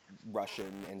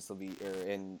Russian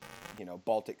and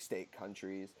Baltic state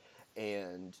countries,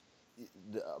 and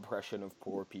the oppression of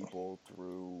poor people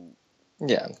through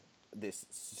this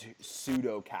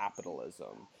pseudo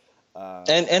capitalism.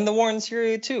 And the war in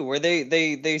Syria too, where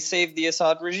they saved the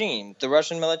Assad regime. The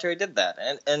Russian military did that,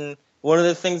 and one of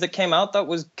the things that came out that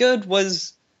was good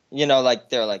was, like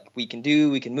they're like we can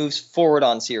move forward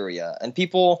on Syria, and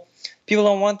people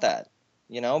don't want that.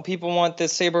 People want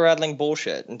this saber rattling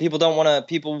bullshit, and people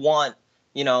want.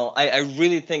 I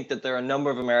really think that there are a number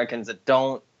of Americans that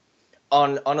don't,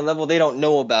 on a level they don't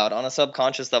know about, on a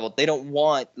subconscious level, they don't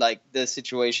want like the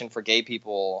situation for gay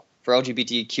people, for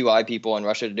LGBTQI people in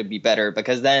Russia to be better,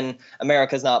 because then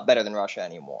America's not better than Russia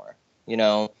anymore,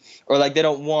 or like they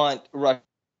don't want Russia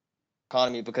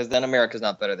economy because then America's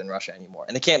not better than Russia anymore,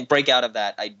 and they can't break out of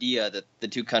that idea that the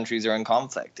two countries are in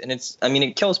conflict, and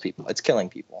it kills people. It's killing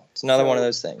people. It's another one of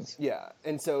those things. Yeah,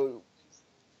 and so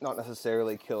not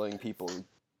necessarily killing people,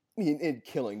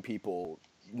 killing people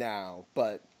now,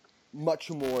 but much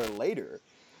more later.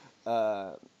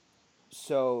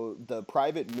 So the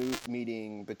private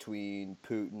meeting between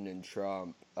Putin and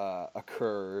Trump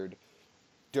occurred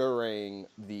during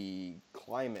the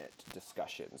climate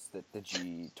discussions that the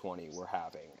G20 were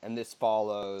having. And this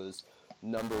follows,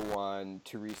 number one,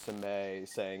 Theresa May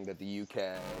saying that the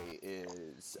UK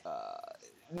is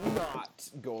not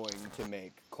going to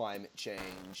make climate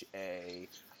change a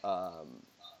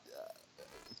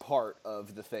part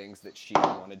of the things that she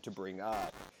wanted to bring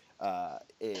up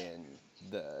in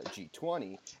the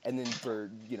G20, and then for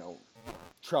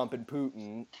Trump and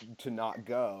Putin to not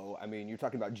go. I mean, you're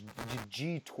talking about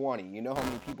G20. You know how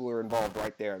many people are involved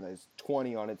right there, and there's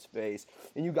 20 on its face,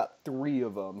 and you got 3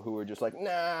 of them who are just like,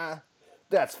 nah,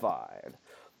 that's fine.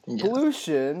 Yeah.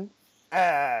 Pollution,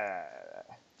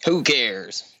 who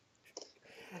cares?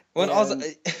 When also.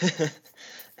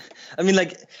 I mean,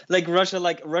 like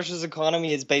Russia's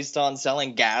economy is based on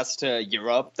selling gas to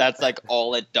Europe. That's like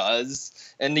all it does.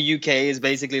 And the UK is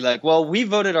basically like, well, we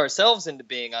voted ourselves into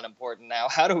being unimportant now.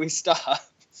 How do we stop?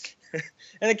 And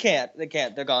they can't.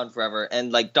 They're gone forever.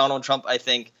 And like Donald Trump, I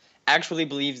think, actually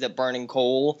believes that burning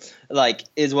coal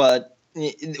is what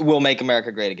will make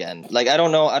America great again. Like I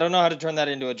don't know how to turn that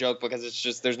into a joke, because it's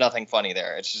just there's nothing funny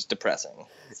there. It's just depressing.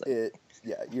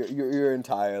 You're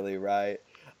entirely right.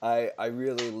 I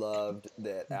really loved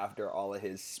that after all of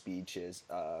his speeches,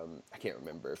 I can't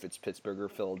remember if it's Pittsburgh or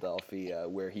Philadelphia,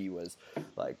 where he was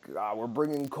like, we're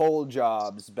bringing coal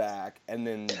jobs back. And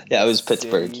then it was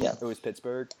Pittsburgh. Yeah, it was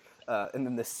Pittsburgh. And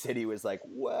then the city was like,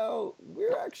 well,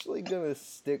 we're actually going to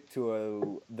stick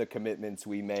to the commitments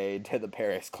we made to the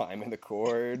Paris Climate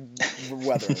Accord,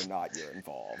 whether or not you're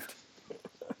involved.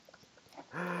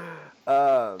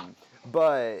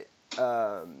 But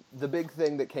the big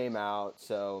thing that came out,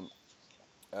 so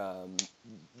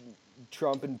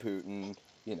Trump and Putin,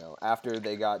 after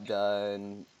they got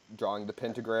done drawing the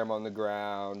pentagram on the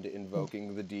ground,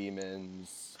 invoking the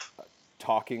demons,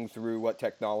 talking through what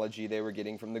technology they were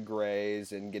getting from the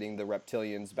Greys and getting the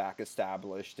reptilians back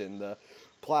established in the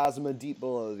plasma deep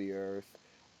below the earth,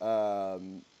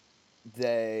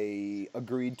 they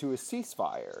agreed to a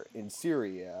ceasefire in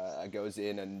Syria. It goes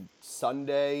in on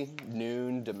Sunday,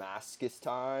 noon, Damascus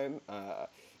time.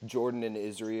 Jordan and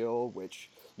Israel, which,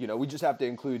 we just have to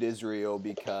include Israel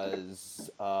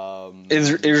because...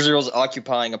 Israel's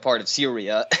occupying a part of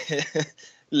Syria,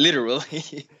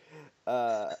 literally.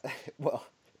 Well,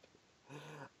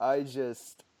 I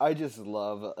just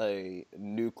love a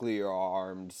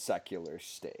nuclear-armed secular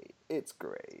state. It's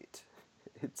great.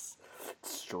 It's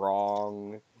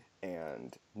strong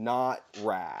and not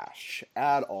rash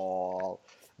at all.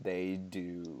 They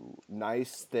do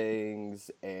nice things,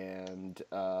 and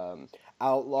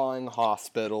outlawing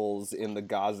hospitals in the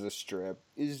Gaza Strip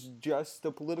is just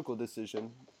a political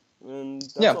decision. And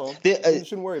that's all. You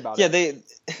shouldn't worry about it.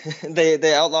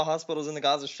 They outlaw hospitals in the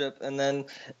Gaza Strip, and then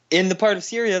in the part of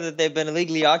Syria that they've been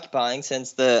illegally occupying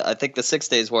since the 6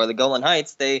 Days War, the Golan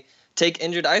Heights, they take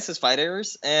injured ISIS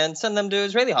fighters and send them to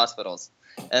Israeli hospitals,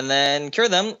 and then cure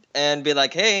them and be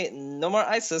like, hey, no more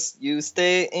ISIS. You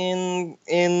stay in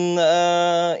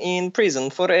prison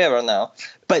forever now.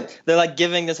 But they're like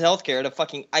giving this healthcare to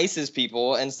fucking ISIS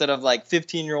people instead of like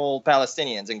 15-year-old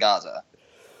Palestinians in Gaza.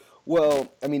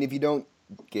 Well, I mean, if you don't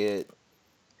give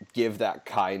that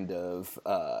kind of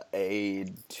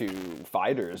aid to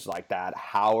fighters like that,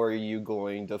 how are you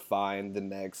going to find the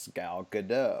next Gal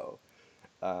Gadot?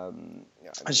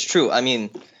 It's true. I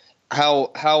mean,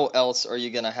 how else are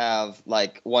you gonna have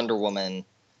like Wonder Woman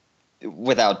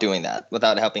without doing that,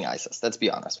 without helping ISIS? Let's be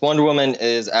honest. Wonder Woman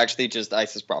is actually just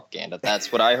ISIS propaganda.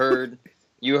 That's what I heard.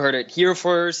 You heard it here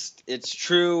first. It's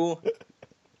true.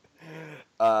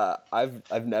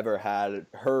 I've never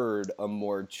heard a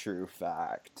more true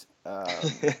fact.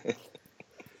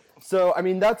 So, I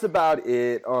mean, that's about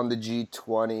it on the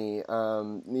G20.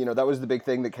 That was the big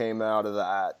thing that came out of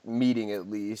that meeting, at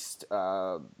least.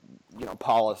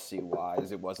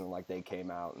 Policy-wise, it wasn't like they came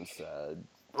out and said,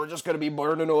 we're just going to be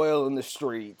burning oil in the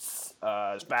streets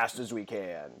as fast as we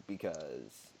can,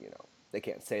 because, they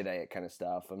can't say that kind of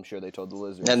stuff. I'm sure they told the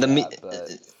lizards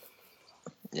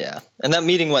Yeah, and that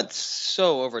meeting went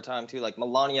so over time too. Like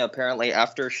Melania, apparently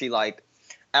after they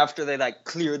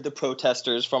cleared the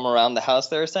protesters from around the house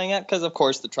they were staying at, because of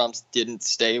course the Trumps didn't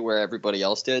stay where everybody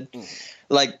else did.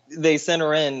 Like they sent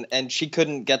her in, and she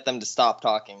couldn't get them to stop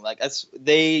talking. Like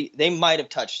they might have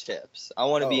touched tips. I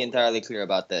want to be entirely clear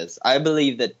about this. I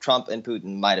believe that Trump and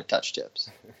Putin might have touched tips.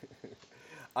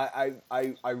 I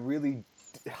really.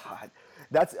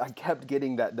 I kept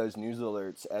getting those news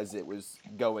alerts as it was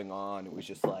going on. It was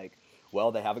just like,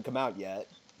 well, they haven't come out yet.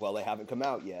 Well, they haven't come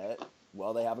out yet.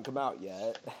 Well, they haven't come out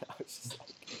yet. I was just like,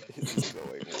 this is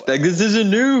going well. Like, this isn't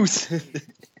news. I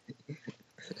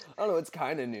don't know. It's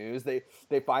kind of news. They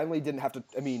finally didn't have to.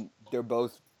 I mean, they're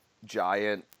both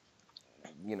giant,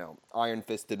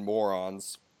 iron-fisted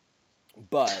morons.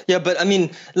 But yeah, but I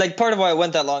mean, like, part of why it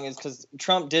went that long is because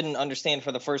Trump didn't understand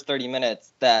for the first 30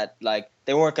 minutes that, like,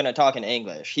 they weren't going to talk in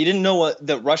English. He didn't know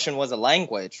that Russian was a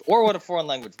language or what a foreign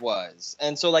language was.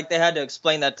 And so, like, they had to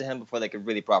explain that to him before they could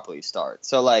really properly start.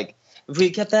 So, like, if we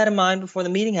kept that in mind before the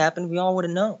meeting happened, we all would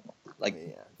have known. Like,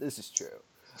 yeah, this is true.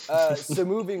 So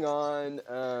moving on,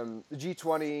 the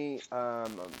G20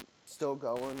 still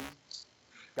going.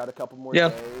 Got a couple more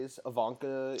days.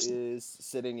 Ivanka is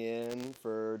sitting in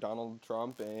for Donald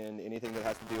Trump and anything that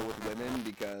has to deal with women,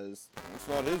 because it's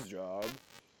not his job.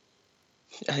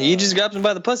 He just grabs him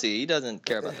by the pussy. He doesn't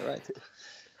care about the rights.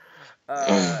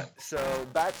 So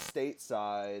back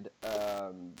stateside,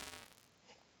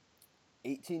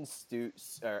 18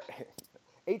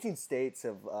 states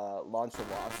have launched a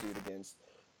lawsuit against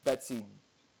Betsy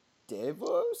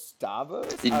DeVos?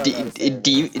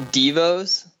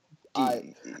 DeVos?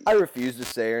 I refuse to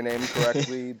say her name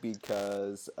correctly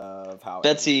because of how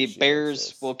Betsy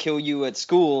Bears will kill you at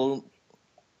school.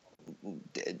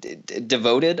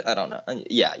 Devoted? I don't know.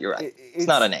 Yeah, you're right. It's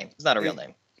not a name. It's not a real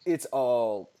name. It's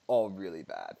all really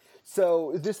bad.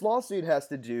 So this lawsuit has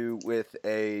to do with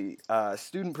a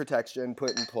student protection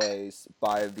put in place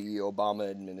by the Obama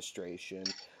administration.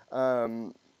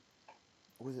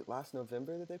 Was it last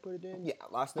November that they put it in? Yeah,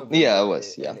 last November. Yeah, it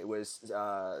was. Yeah, and it was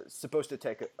supposed to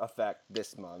take effect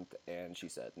this month, and she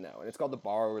said no. And it's called the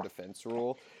Borrower Defense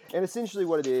Rule. And essentially,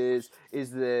 what it is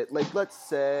that, like, let's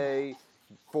say,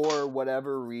 for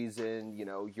whatever reason,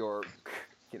 you're,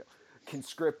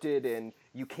 conscripted and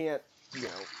you can't,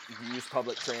 use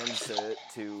public transit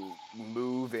to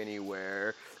move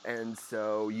anywhere, and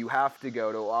so you have to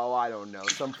go to, I don't know,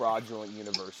 some fraudulent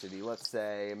university, let's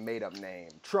say, made-up name,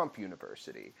 Trump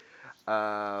University,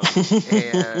 and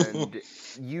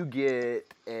you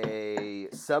get a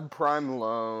subprime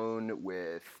loan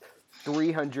with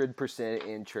 300%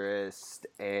 interest,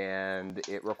 and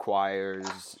it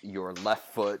requires your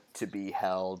left foot to be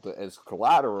held as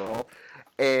collateral.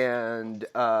 And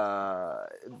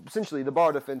essentially, the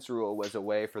Borrower Defense Rule was a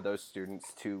way for those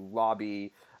students to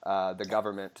lobby the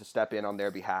government to step in on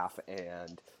their behalf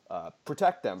and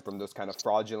protect them from those kind of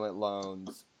fraudulent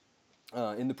loans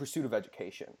in the pursuit of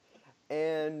education.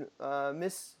 And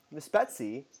Miss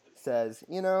Betsy says,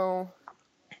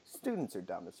 students are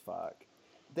dumb as fuck.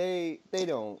 They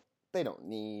don't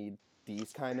need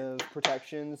these kind of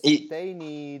protections. They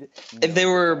need. If they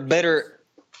were better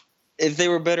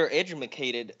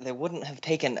educated, they wouldn't have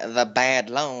taken the bad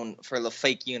loan for the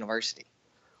fake university.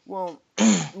 Well,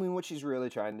 I mean, what she's really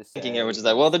trying to say. Which is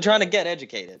that, well, they're trying to get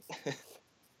educated.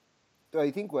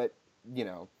 I think what,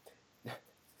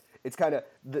 it's kind of,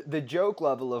 the joke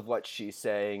level of what she's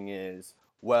saying is,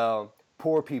 well,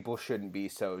 poor people shouldn't be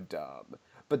so dumb.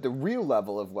 But the real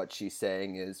level of what she's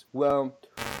saying is, well,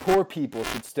 poor people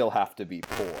should still have to be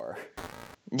poor.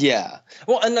 Yeah.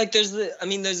 Well, and like there's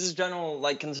this general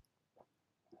like concern.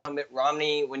 Mitt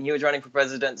Romney, when he was running for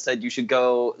president, said you should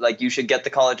get the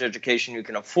college education you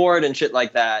can afford and shit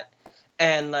like that.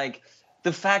 And like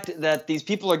the fact that these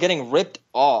people are getting ripped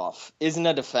off isn't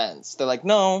a defense. They're like,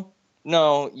 no,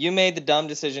 you made the dumb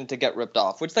decision to get ripped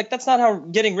off, which like that's not how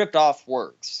getting ripped off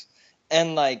works.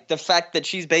 And like the fact that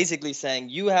she's basically saying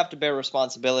you have to bear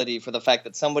responsibility for the fact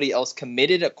that somebody else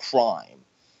committed a crime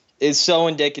is so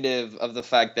indicative of the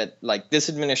fact that like this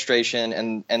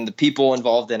administration and the people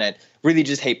involved in it really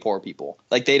just hate poor people.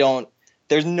 Like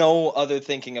there's no other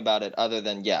thinking about it other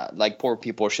than, yeah, like poor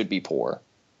people should be poor.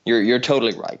 You're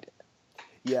totally right.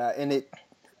 Yeah, and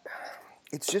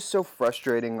it's just so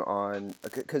frustrating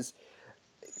because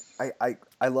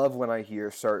I love when I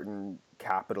hear certain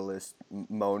capitalists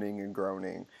moaning and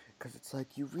groaning, because it's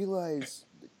like you realize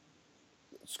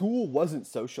school wasn't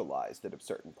socialized at a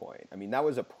certain point. I mean, that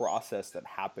was a process that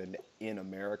happened in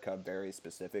America very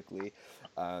specifically,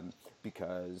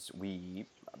 because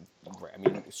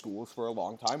schools for a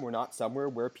long time were not somewhere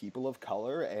where people of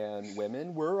color and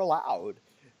women were allowed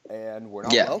and were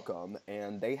not welcome,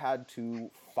 and they had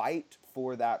to fight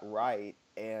for that right.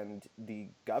 And the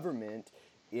government,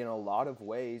 in a lot of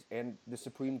ways, and the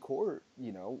Supreme Court,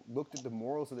 looked at the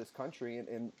morals of this country,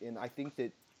 and I think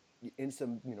that in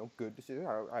some, good decisions,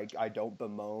 I don't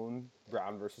bemoan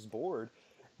Brown versus Board,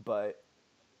 but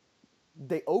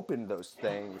they opened those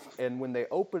things, and when they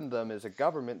opened them as a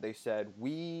government, they said,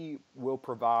 we will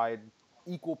provide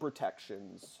equal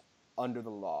protections under the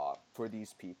law for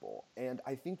these people. And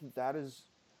I think that is,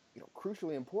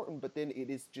 crucially important, but then it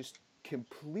is just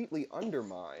completely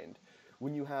undermined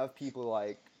when you have people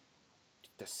like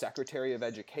the Secretary of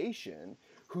Education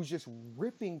who's just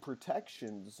ripping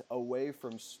protections away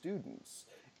from students.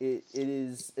 It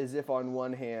is as if on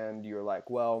one hand you're like,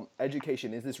 well,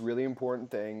 education is this really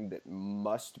important thing that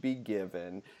must be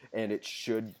given, and it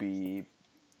should be,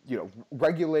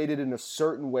 regulated in a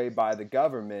certain way by the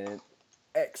government,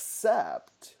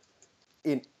 except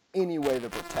in any way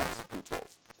that protects people.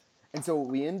 And so what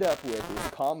we end up with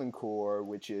is Common Core,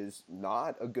 which is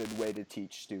not a good way to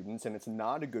teach students, and it's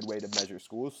not a good way to measure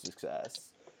school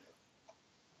success.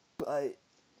 But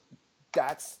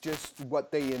that's just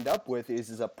what they end up with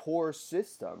is a poor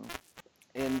system,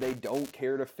 and they don't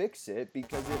care to fix it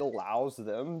because it allows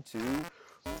them to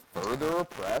further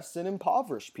oppress and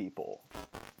impoverish people.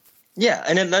 Yeah,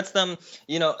 and it lets them,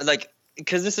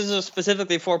 because this is a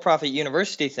specifically for-profit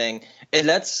university thing, it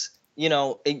lets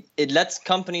it lets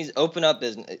companies open up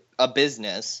a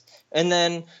business and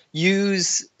then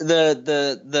use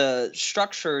the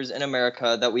structures in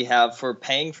America that we have for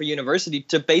paying for university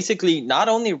to basically not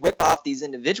only rip off these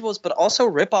individuals but also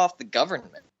rip off the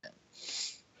government.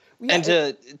 Yeah, and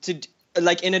to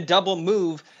like in a double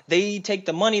move, they take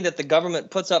the money that the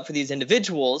government puts up for these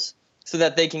individuals so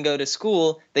that they can go to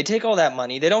school. They take all that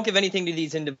money, they don't give anything to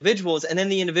these individuals, and then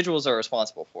the individuals are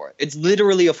responsible for it. It's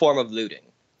literally a form of looting.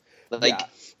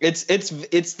 It's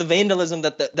the vandalism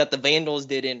that the Vandals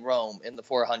did in Rome in the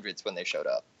 400s when they showed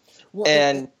up. Well,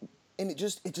 and it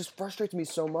just frustrates me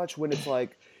so much when it's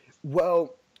like,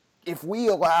 well, if we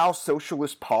allow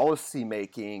socialist policy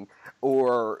making,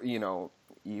 or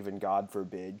even, God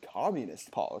forbid,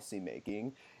 communist policy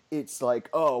making, it's like,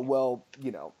 oh well,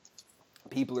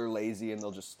 people are lazy and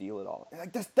they'll just steal it all.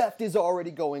 Like, this theft is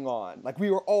already going on. Like,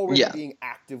 we were already being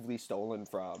actively stolen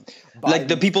from. Like,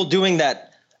 the people doing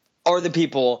that are the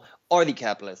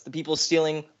capitalists. The people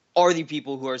stealing are the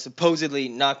people who are supposedly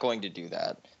not going to do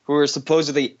that, who are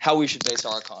supposedly how we should base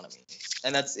our economy.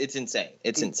 And it's insane.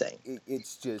 It's insane.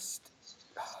 It's just,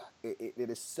 it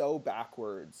is so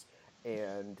backwards,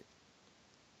 and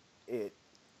it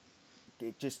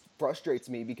just frustrates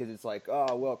me because it's like,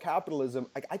 oh, well, capitalism,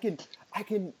 I can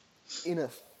in a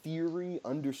theory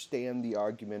understand the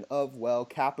argument of, well,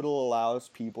 capital allows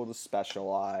people to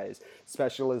specialize.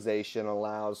 Specialization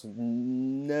allows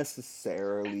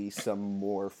necessarily some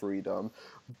more freedom.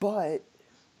 But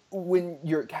when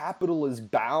your capital is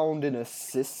bound in a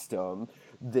system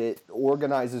that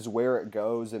organizes where it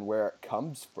goes and where it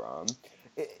comes from,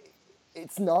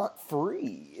 it's not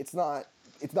free. It's not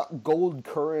gold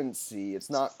currency.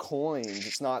 It's not coins.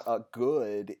 It's not a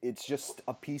good. It's just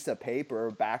a piece of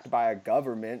paper backed by a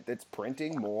government that's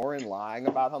printing more and lying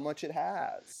about how much it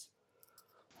has.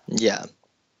 Yeah.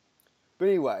 But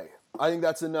anyway, I think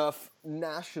that's enough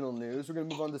national news. We're going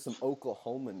to move on to some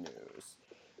Oklahoma news.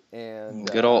 And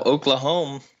good old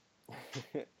Oklahoma.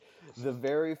 The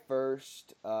very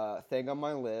first thing on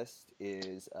my list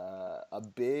is a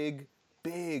big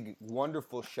big,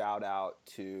 wonderful shout out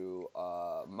to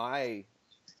not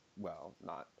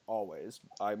always.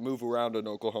 I move around in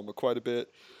Oklahoma quite a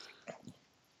bit,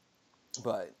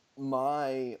 but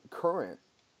my current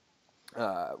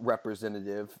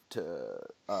representative to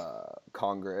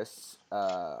Congress,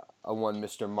 one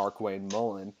Mr. Mark Wayne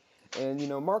Mullen, and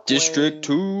District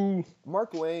 2.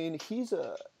 Mark Wayne, he's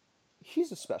a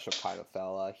special kind of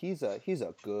fella. He's a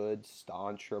good,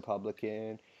 staunch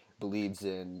Republican. Believes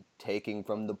in taking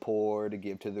from the poor to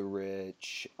give to the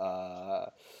rich,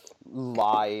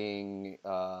 lying,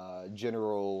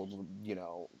 general,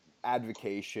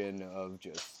 advocation of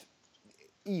just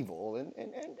evil and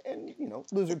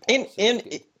lizard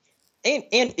policy. And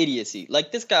idiocy.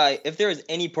 Like, this guy, if there is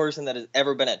any person that has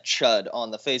ever been a chud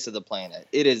on the face of the planet,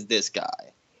 it is this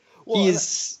guy. He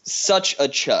is such a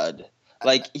chud.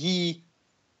 Like,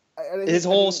 his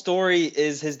whole story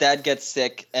is his dad gets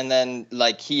sick, and then,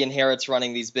 like, he inherits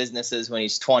running these businesses when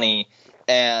he's 20,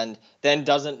 and then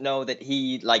doesn't know that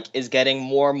he, like, is getting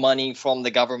more money from the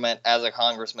government as a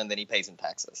congressman than he pays in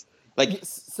taxes. Like,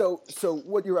 so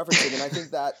what you're referencing, and I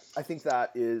think that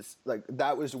is, like,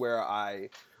 that was where I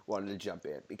wanted to jump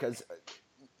in, because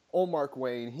old Mark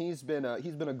Wayne, he's been a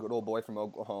good old boy from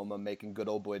Oklahoma, making good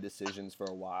old boy decisions for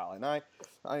a while, and I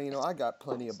got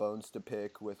plenty of bones to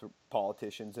pick with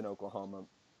politicians in Oklahoma,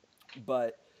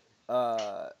 but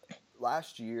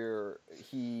this year,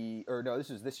 he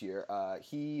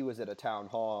was at a town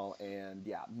hall and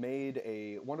made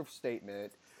a wonderful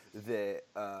statement that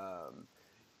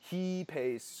he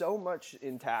pays so much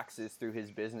in taxes through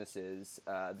his businesses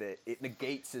that it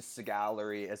negates his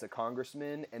salary as a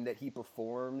congressman, and that he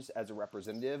performs as a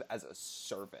representative as a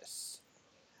service.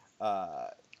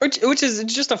 Which is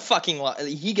just a fucking lie.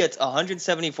 He gets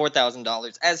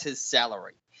 $174,000 as his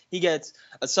salary. He gets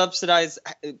a subsidized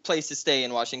place to stay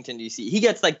in Washington, D.C. He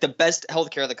gets, like, the best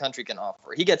healthcare the country can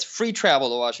offer. He gets free travel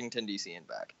to Washington, D.C. and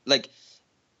back. Like,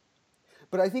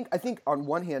 but I think on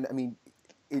one hand, I mean,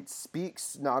 it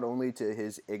speaks not only to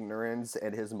his ignorance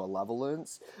and his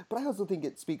malevolence, but I also think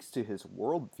it speaks to his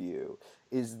worldview,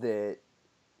 is that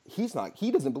he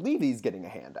doesn't believe he's getting a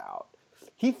handout.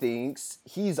 He thinks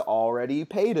he's already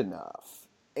paid enough.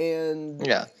 And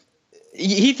yeah.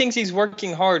 He thinks he's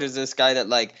working hard as this guy that,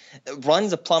 like,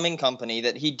 runs a plumbing company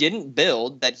that he didn't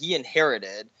build, that he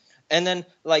inherited. And then,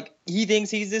 like, he thinks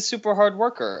he's this super hard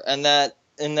worker, and that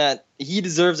he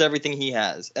deserves everything he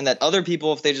has, and that other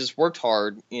people, if they just worked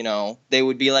hard, they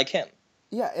would be like him.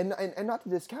 Yeah, and not to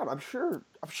discount, I'm sure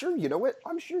you know what?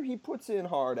 I'm sure he puts in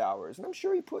hard hours, and I'm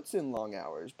sure he puts in long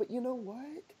hours. But you know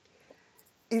what?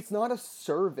 It's not a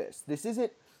service. This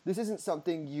isn't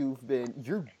something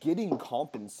you're getting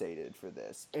compensated for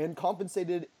this, and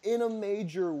compensated in a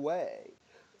major way.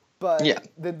 But yeah.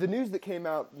 the news that came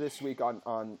out this week on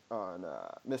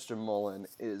Mr. Mullen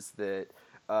is that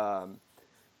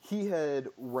he had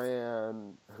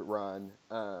run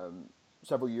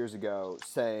several years ago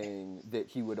saying that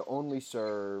he would only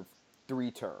serve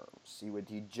 3 terms.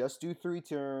 He'd just do 3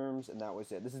 terms, and that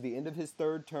was it. This is the end of his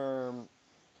 3rd term.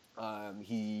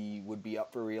 He would be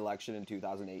up for re-election in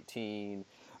 2018.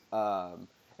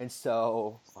 And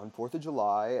so on 4th of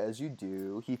July, as you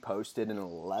do, he posted an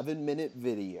 11-minute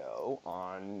video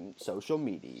on social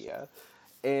media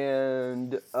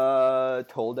and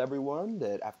told everyone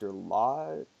that after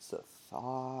lots of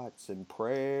thoughts and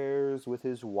prayers with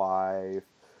his wife,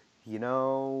 he's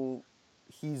going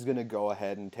to go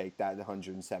ahead and take that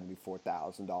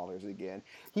 $174,000 again.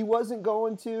 He wasn't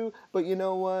going to, but you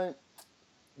know what?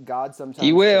 God sometimes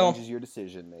changes your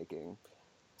decision making.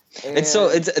 And so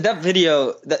that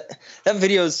video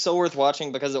is so worth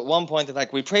watching, because at one point they're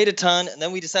like, we prayed a ton and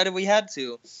then we decided we had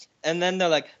to, and then they're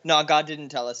like, no, God didn't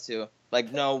tell us to.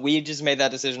 Like, no, we just made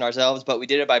that decision ourselves, but we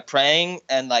did it by praying,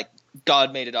 and, like,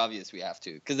 God made it obvious we have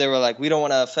to, because they were like, we don't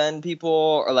want to offend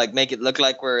people or, like, make it look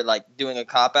like we're, like, doing a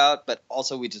cop out, but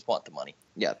also we just want the money.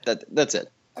 Yeah, that's it.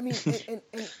 I mean, and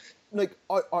like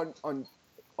on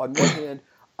one hand,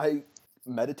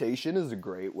 meditation is a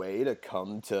great way to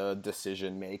come to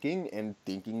decision making, and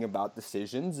thinking about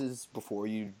decisions is before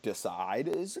you decide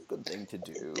is a good thing to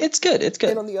do. It's good.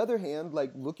 And on the other hand,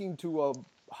 like, looking to a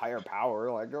higher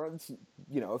power, like,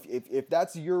 if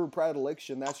that's your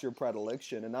predilection, that's your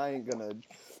predilection, and I ain't gonna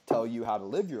tell you how to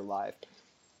live your life.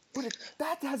 But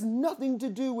that has nothing to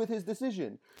do with his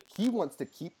decision. He wants to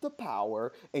keep the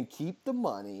power and keep the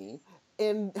money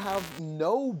and have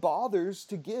no bothers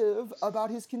to give about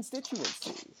his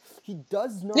constituency. He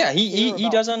does not. Yeah, he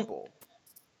doesn't. People.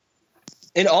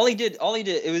 And all he did,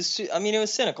 it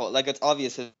was cynical. Like, it's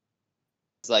obvious.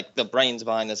 It's like the brains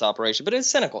behind this operation, but it's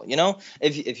cynical.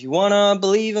 If you want to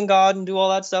believe in God and do all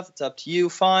that stuff, it's up to you.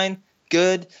 Fine.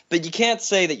 good, but you can't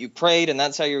say that you prayed and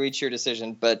that's how you reach your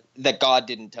decision, but that God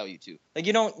didn't tell you to. Like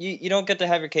you don't get to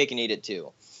have your cake and eat it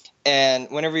too. And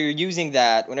whenever you're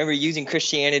using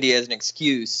Christianity as an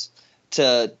excuse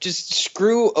to just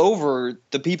screw over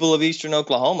the people of Eastern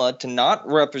Oklahoma, to not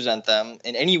represent them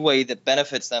in any way that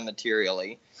benefits them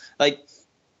materially, like,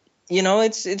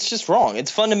 it's just wrong. It's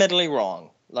fundamentally wrong.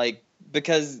 Like,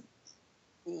 because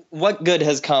what good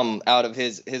has come out of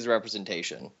his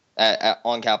representation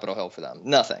on Capitol Hill for them?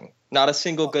 Nothing. Not a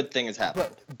single good thing has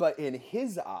happened. But in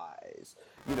his eyes,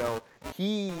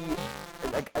 he,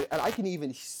 like, and I can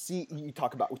even see, we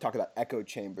talk about echo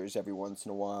chambers every once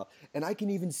in a while, and I can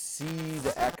even see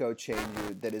the echo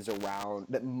chamber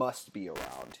that must be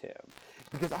around him,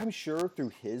 because I'm sure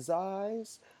through his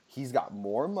eyes, he's got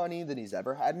more money than he's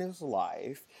ever had in his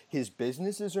life. His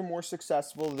businesses are more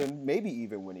successful than maybe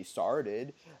even when he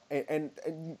started, and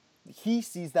he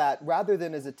sees that, rather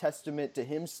than as a testament to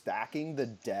him stacking the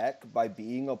deck by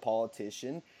being a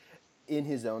politician in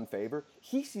his own favor,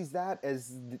 he sees that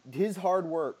as his hard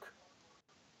work.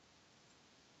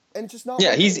 And it's just not.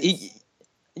 Yeah,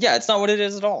 it's not what it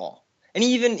is at all. And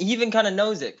he even kind of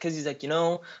knows it, because he's like,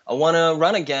 I want to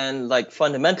run again. Like,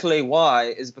 fundamentally, why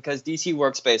is because DC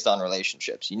works based on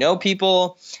relationships. You know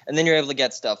people, and then you're able to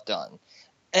get stuff done.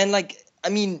 And like, I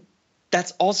mean,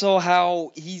 that's also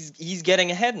how he's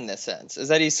getting ahead in this sense, is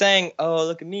that he's saying, oh,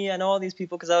 look at me, I know all these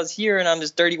people because I was here, and I'm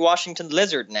this dirty Washington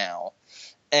lizard now,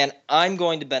 and I'm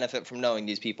going to benefit from knowing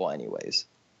these people anyways.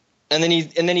 And then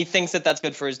he thinks that that's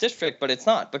good for his district, but it's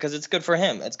not, because it's good for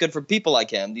him. It's good for people like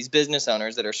him, these business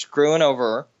owners that are screwing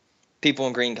over people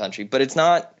in green country. But it's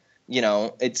not,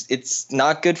 it's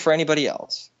not good for anybody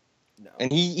else. No.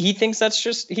 And he thinks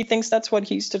that's what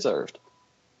he's deserved.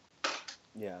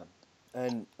 Yeah,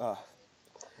 and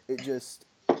it just,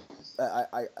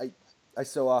 I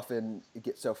so often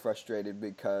get so frustrated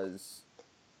because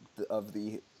of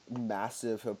the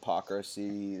massive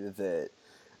hypocrisy that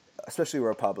especially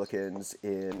Republicans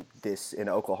in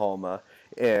Oklahoma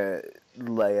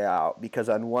lay out. Because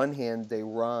on one hand they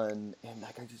run, and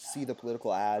like I just see the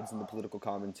political ads and the political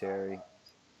commentary.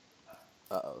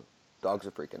 Dogs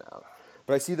are freaking out.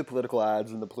 But I see the political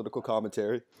ads and the political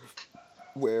commentary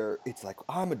where it's like,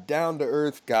 I'm a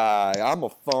down-to-earth guy, I'm a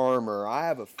farmer, I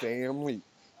have a family,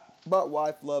 my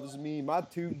wife loves me, my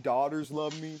 2 daughters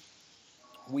love me,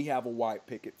 we have a white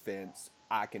picket fence,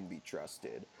 I can be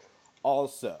trusted.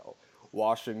 Also,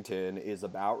 Washington is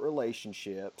about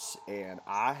relationships, and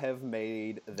I have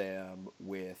made them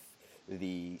with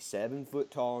the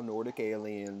 7-foot-tall Nordic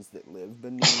aliens that live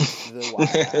beneath the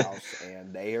White House,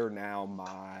 and they are now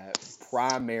my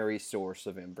primary source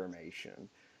of information.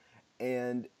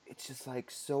 And it's just like,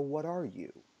 so what are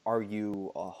you? Are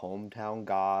you a hometown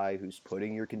guy who's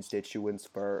putting your constituents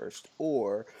first?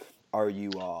 Or are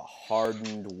you a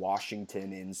hardened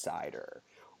Washington insider?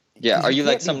 Yeah, are you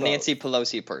like some Nancy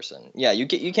Pelosi person? Yeah, you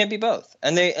can't be both.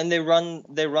 And they run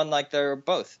like they're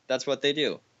both. That's what they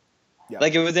do. Yeah.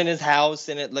 Like, it was in his house,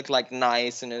 and it looked like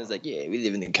nice, and it was like, yeah, we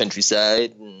live in the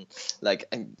countryside, and like,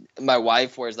 and my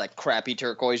wife wears like crappy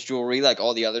turquoise jewelry, like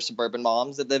all the other suburban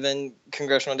moms that live in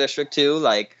Congressional District 2.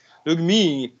 Like, look at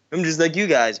me, I'm just like you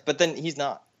guys. But then he's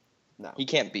not. No, he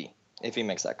can't be if he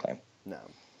makes that claim. No.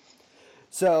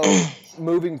 So,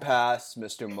 moving past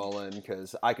Mr. Mullen,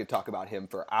 because I could talk about him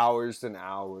for hours and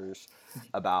hours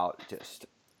about just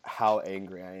how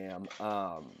angry I am.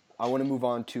 I want to move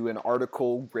on to an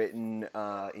article written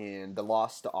in the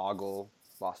Lost Ogle.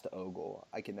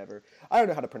 I don't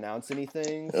know how to pronounce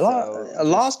anything.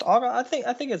 Lost Ogle? I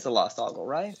think it's the Lost Ogle,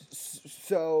 right?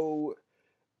 So,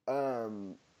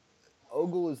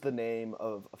 Ogle is the name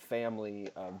of a family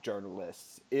of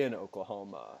journalists in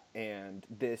Oklahoma, and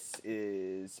this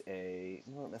is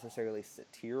not necessarily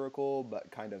satirical,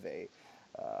 but kind of a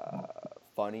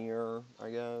funnier, I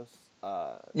guess,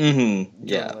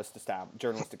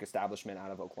 journalistic establishment out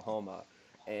of Oklahoma,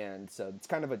 and so it's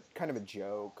kind of a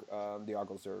joke. The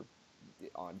Ogles are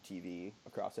on TV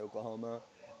across Oklahoma,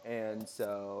 and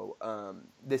so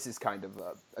this is kind of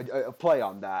a play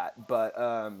on that, but.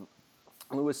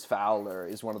 Lewis Fowler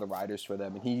is one of the writers for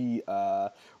them, and he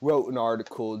wrote an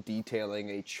article detailing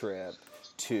a trip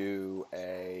to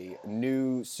a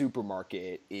new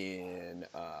supermarket in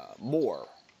Moore,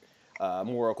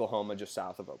 Oklahoma, just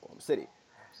south of Oklahoma City.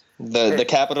 The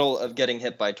capital of getting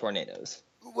hit by tornadoes.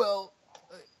 Well,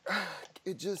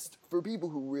 it just, for people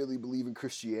who really believe in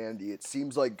Christianity, it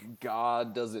seems like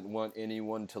God doesn't want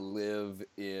anyone to live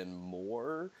in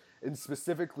Moore, and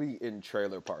specifically in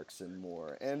trailer parks in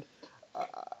Moore. And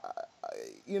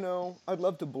I'd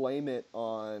love to blame it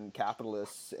on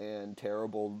capitalists and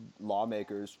terrible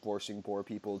lawmakers forcing poor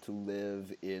people to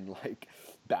live in like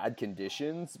bad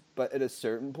conditions. But at a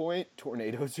certain point,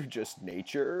 tornadoes are just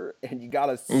nature, and you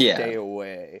gotta stay Yeah.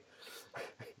 away.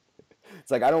 It's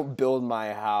like I don't build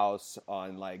my house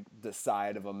on like the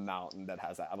side of a mountain that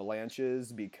has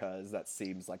avalanches because that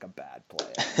seems like a bad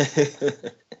plan.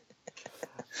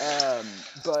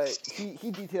 But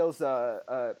he details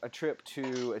a trip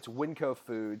to it's Winco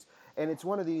Foods, and it's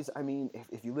one of these. I mean,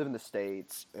 if you live in the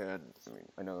States, and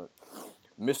I know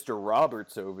Mr.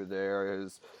 Roberts over there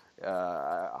is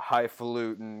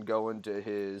highfalutin, going to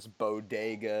his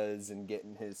bodegas and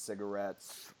getting his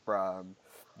cigarettes from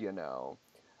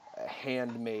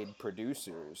handmade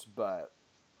producers, but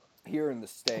here in the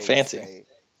States, Fancy.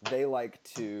 they like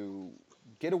to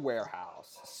get a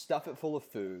warehouse, stuff it full of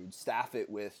food, staff it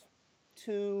with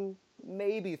 2,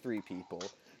 maybe 3 people,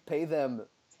 pay them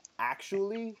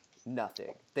actually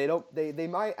nothing. They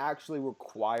might actually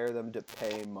require them to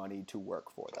pay money to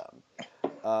work for them.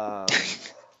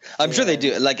 I'm sure they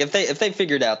do. Like if they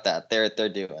figured out that they're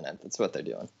doing it. That's what they're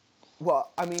doing.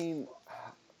 Well, I mean,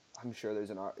 I'm sure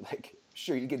there's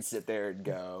sure you can sit there and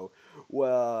go,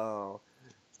 well,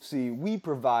 see, we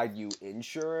provide you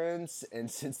insurance, and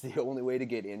since the only way to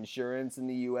get insurance in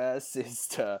the U.S. is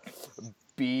to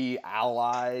be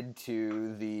allied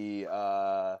to the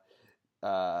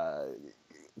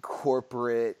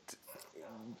corporate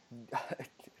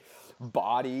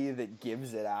body that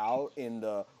gives it out in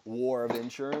the war of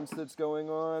insurance that's going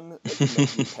on, that can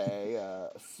make you pay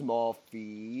a small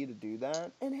fee to do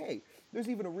that. And hey, there's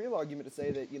even a real argument to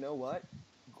say that, you know what,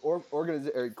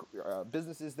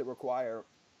 businesses that require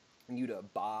you to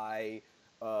buy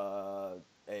a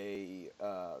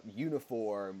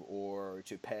uniform or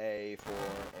to pay for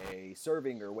a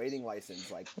serving or waiting license,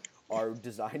 like, are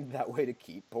designed that way to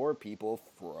keep poor people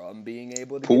from being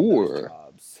able to get those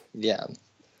jobs. Yeah.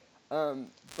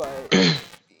 But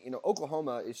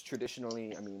Oklahoma is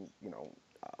traditionally,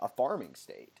 a farming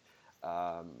state.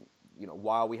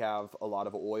 While we have a lot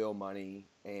of oil money,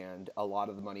 and a lot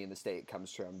of the money in the state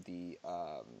comes from the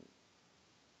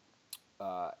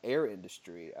air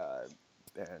industry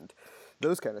and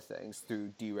those kind of things, through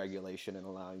deregulation and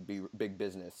allowing big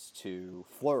business to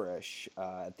flourish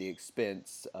at the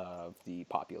expense of the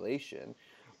population.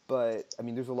 But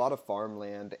there's a lot of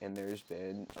farmland, and there's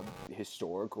been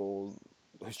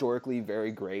historically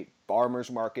very great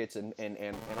farmers markets and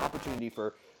an opportunity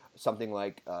for something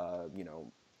like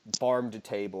farm to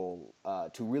table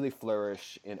to really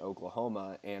flourish in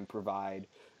Oklahoma and provide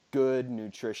good,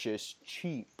 nutritious,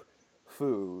 cheap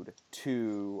food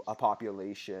to a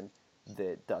population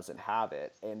that doesn't have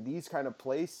it. And these kind of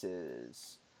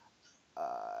places,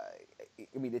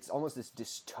 it's almost this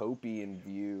dystopian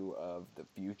view of the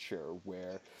future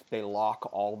where they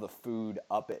lock all the food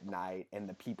up at night and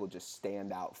the people just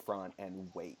stand out front and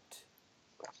wait.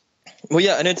 Well,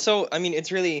 yeah, and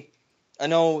it's really, I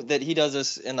know that he does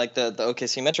this in like the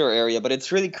OKC metro area, but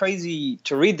it's really crazy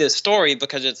to read this story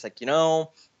because it's like,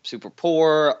 super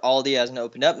poor. Aldi hasn't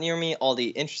opened up near me.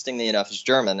 Aldi, interestingly enough, is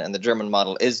German, and the German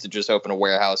model is to just open a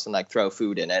warehouse and like throw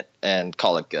food in it and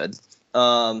call it good.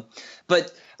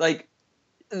 But like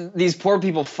these poor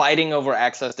people fighting over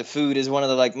access to food is one of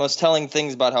the like most telling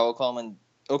things about how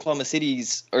Oklahoma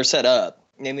cities are set up,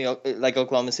 namely like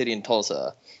Oklahoma City and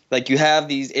Tulsa. Like you have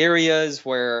these areas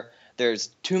where there's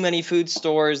too many food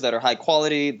stores that are high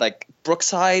quality. Like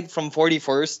Brookside from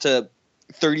 41st to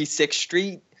 36th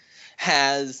Street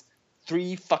has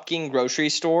 3 fucking grocery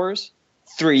stores,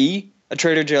 3, a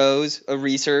Trader Joe's, a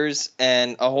Reese's,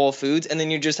 and a Whole Foods, and then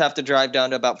you just have to drive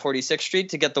down to about 46th Street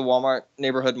to get the Walmart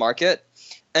neighborhood market,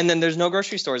 and then there's no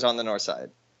grocery stores on the north side.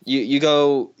 You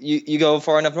go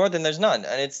far enough north and there's none,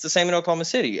 and it's the same in Oklahoma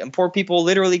City, and poor people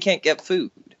literally can't get food.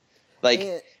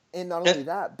 And not only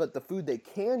that, but the food they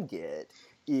can get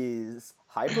is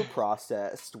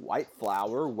hyper-processed, white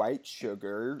flour, white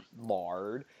sugar,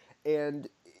 lard, and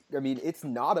it's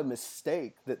not a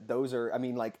mistake that those are,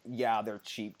 they're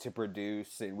cheap to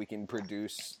produce, and we can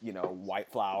produce, white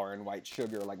flour and white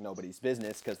sugar like nobody's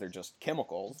business because they're just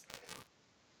chemicals.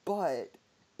 But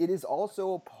it is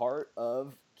also a part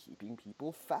of keeping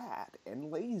people fat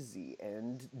and lazy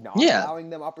and not allowing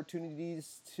them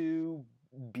opportunities to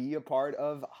be a part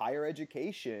of higher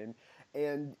education,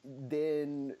 and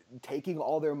then taking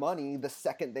all their money the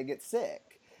second they get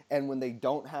sick. And when they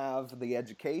don't have the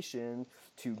education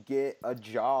to get a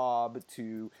job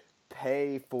to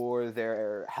pay for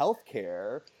their health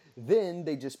care, then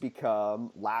they just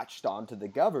become latched onto the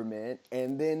government,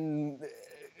 and then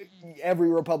every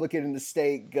Republican in the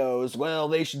state goes, well,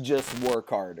 they should just work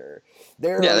harder.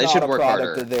 They're they not should a work product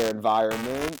harder. of their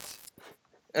environment.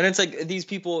 And it's like these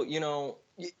people,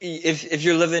 if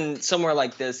you're living somewhere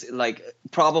like this, like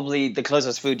probably the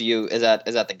closest food to you is at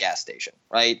the gas station,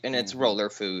 right? And it's roller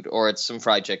food, or it's some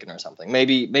fried chicken or something.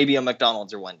 Maybe a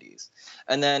McDonald's or Wendy's.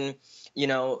 And then,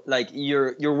 like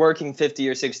you're working 50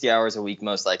 or 60 hours a week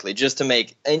most likely just to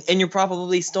make, and you're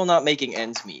probably still not making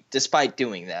ends meet despite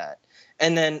doing that.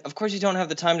 And then, of course, you don't have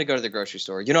the time to go to the grocery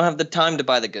store. You don't have the time to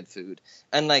buy the good food.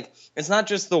 And, like, it's not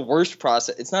just the worst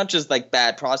process. It's not just, like,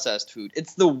 bad processed food.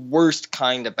 It's the worst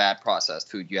kind of bad processed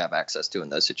food you have access to in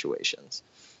those situations.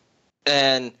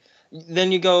 And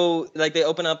then you go, like, they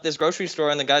open up this grocery store,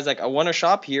 and the guy's like, I want to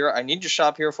shop here. I need to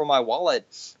shop here for my wallet.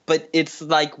 But it's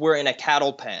like we're in a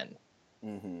cattle pen.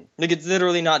 Mm-hmm. Like, it's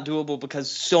literally not doable because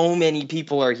so many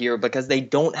people are here because they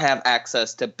don't have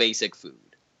access to basic food.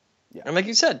 Yeah. And like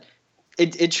you said,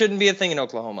 it shouldn't be a thing in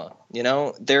Oklahoma.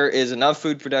 There is enough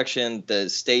food production. The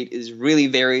state is really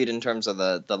varied in terms of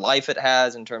the life it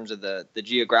has, in terms of the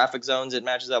geographic zones it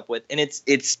matches up with, and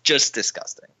it's just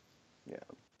disgusting.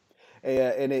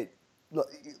 Yeah, and it,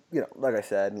 like I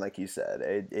said, and like you said,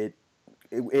 it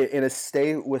in a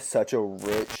state with such a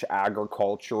rich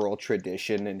agricultural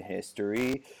tradition and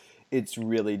history, it's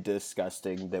really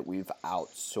disgusting that we've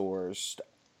outsourced,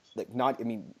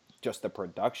 just the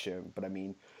production, but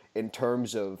in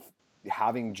terms of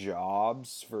having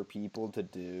jobs for people to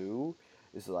do,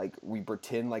 is like we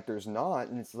pretend like there's not,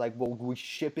 and it's like, well, we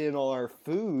ship in all our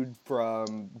food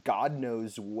from God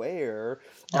knows where,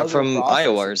 from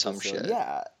Iowa or some shit.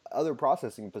 Yeah, other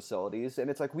processing facilities, and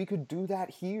it's like we could do that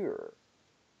here.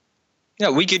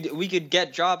 Yeah, we could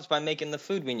get jobs by making the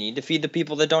food we need to feed the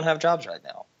people that don't have jobs right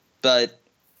now, but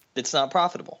it's not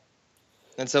profitable,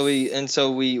 and so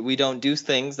we don't do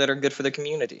things that are good for the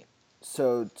community.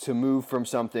 So to move from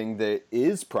something that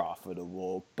is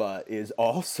profitable but is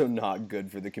also not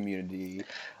good for the community,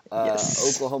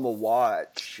 yes. Oklahoma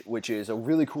Watch, which is a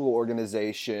really cool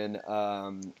organization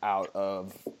out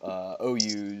of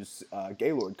OU's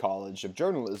Gaylord College of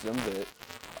Journalism that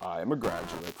I am a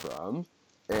graduate from,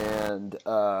 and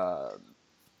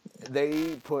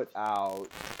they put out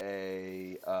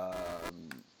a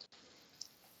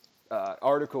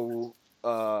article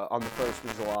on the 1st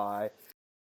of July.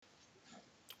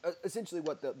 Essentially,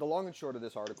 what the long and short of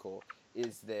this article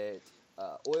is that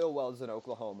oil wells in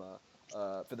Oklahoma,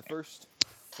 for the first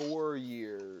 3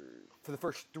 years,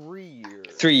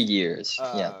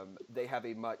 they have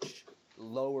a much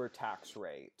lower tax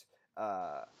rate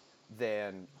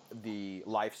than the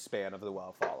lifespan of the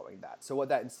well following that. So what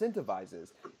that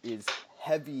incentivizes is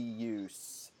heavy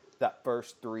use that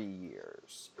first 3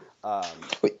 years.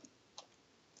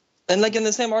 And, like, in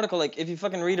the same article, like, if you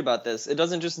fucking read about this, it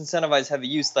doesn't just incentivize heavy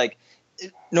use. Like,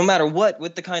 no matter what,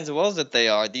 with the kinds of wells that they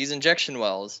are, these injection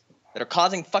wells that are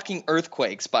causing fucking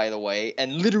earthquakes, by the way,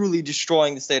 and literally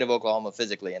destroying the state of Oklahoma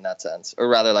physically in that sense. Or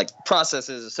rather, like,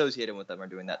 processes associated with them are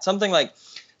doing that. Something like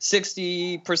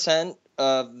 60%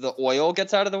 of the oil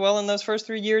gets out of the well in those first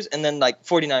 3 years, and then, like,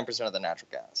 49% of the natural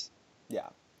gas. Yeah.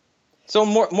 So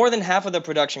more than half of the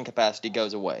production capacity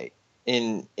goes away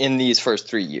in these first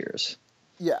 3 years.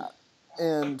 Yeah.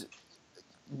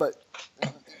 But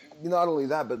not only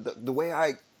that, but the way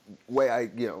I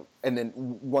and then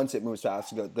once it moves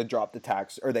fast, they drop the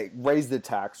tax, or they raise the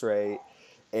tax rate,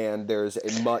 and there's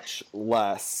a much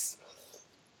less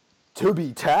to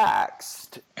be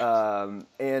taxed. And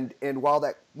while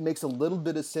that makes a little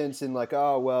bit of sense in like,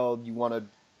 oh, well, you want to,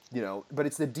 but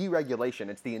it's the deregulation.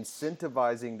 It's the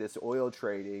incentivizing this oil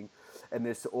trading and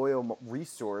this oil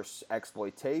resource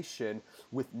exploitation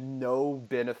with no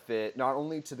benefit, not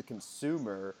only to the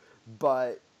consumer,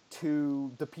 but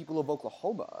to the people of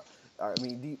Oklahoma.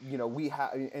 We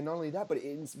have, and not only that, but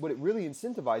what it really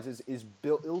incentivizes is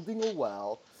building a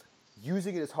well,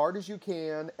 using it as hard as you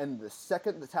can, and the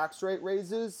second the tax rate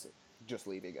raises, just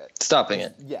leaving it. Stopping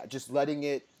it. Yeah, just letting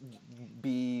it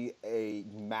be a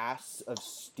mass of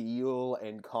steel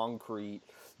and concrete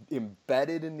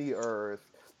embedded in the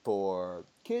earth for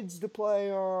kids to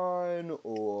play on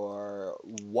or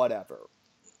whatever.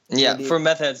 Yeah, for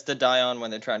meth heads to die on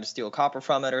when they're trying to steal copper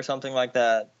from it or something like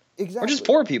that. Exactly. Or just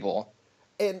poor people.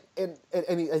 And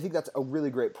I think that's a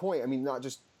really great point. I mean, not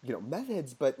just, meth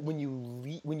heads, but when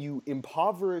you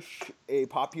impoverish a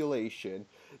population,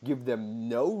 give them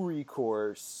no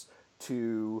recourse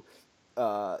to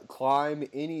climb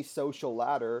any social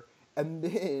ladder, and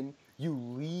then you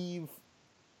leave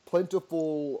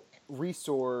plentiful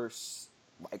resource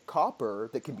like copper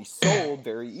that can be sold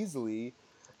very easily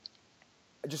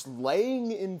just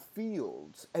laying in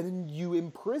fields, and then you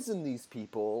imprison these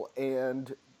people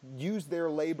and use their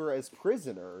labor as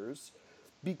prisoners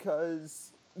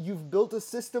because you've built a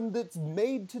system that's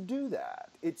made to do that.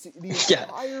 It's the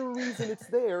entire reason it's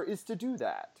there is to do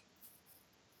that.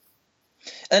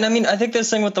 And I mean, I think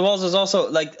this thing with the wells is also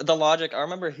like the logic. I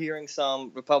remember hearing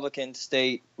some Republican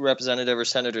state representative or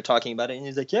senator talking about it, and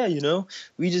he's like, yeah,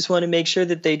 we just want to make sure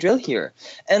that they drill here.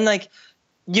 And like,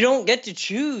 you don't get to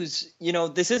choose,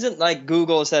 this isn't like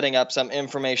Google setting up some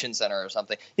information center or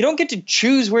something. You don't get to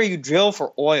choose where you drill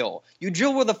for oil. You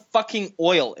drill where the fucking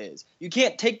oil is. You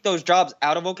can't take those jobs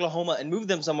out of Oklahoma and move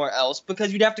them somewhere else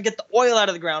because you'd have to get the oil out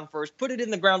of the ground first, put it in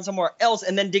the ground somewhere else,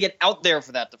 and then dig it out there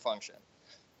for that to function.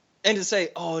 And to say,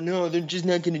 oh, no, they're just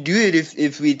not going to do it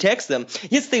if we tax them.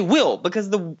 Yes, they will, because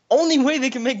the only way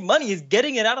they can make money is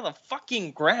getting it out of the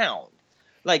fucking ground.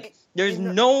 Like, there's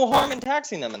no harm in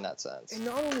taxing them in that sense. And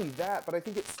not only that, but I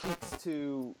think it speaks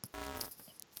to...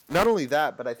 Not only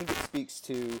that, but I think it speaks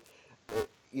to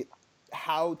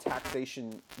how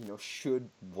taxation, should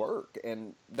work.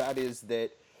 And that is that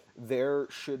there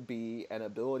should be an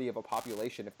ability of a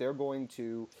population, if they're going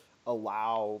to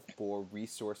allow for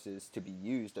resources to be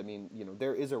used. I mean,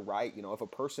 there is a right, if a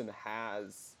person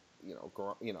has,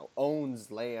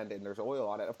 owns land and there's oil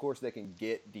on it, of course they can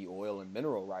get the oil and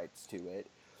mineral rights to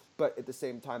it. But at the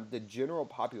same time, the general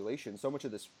population, so much of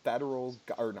this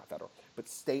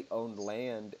state-owned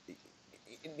land,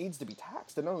 it needs to be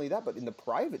taxed. And not only that, but in the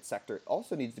private sector, it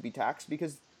also needs to be taxed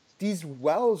because these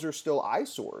wells are still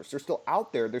eyesores. They're still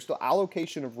out there. There's still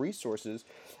allocation of resources.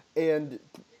 And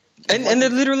they're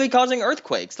literally causing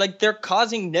earthquakes. Like, they're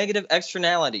causing negative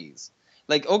externalities.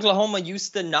 Like, Oklahoma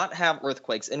used to not have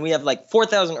earthquakes, and we have like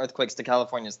 4,000 earthquakes to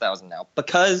California's 1,000 now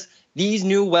because these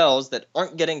new wells that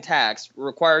aren't getting taxed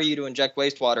require you to inject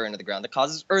wastewater into the ground that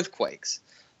causes earthquakes.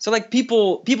 So, like,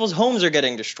 people's homes are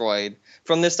getting destroyed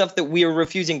from this stuff that we are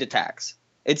refusing to tax.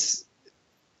 It's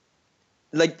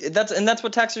like that's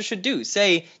what taxers should do.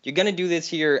 Say, you're going to do this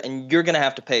here, and you're going to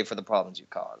have to pay for the problems you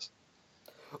cause.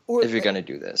 If you're going to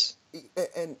do this.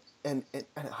 And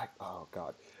oh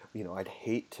God, I'd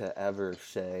hate to ever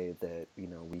say that,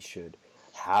 we should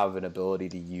have an ability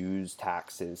to use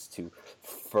taxes to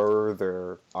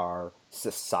further our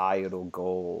societal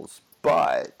goals,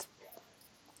 but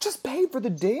just pay for the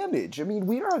damage. I mean,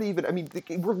 we're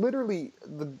literally,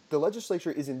 the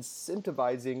legislature is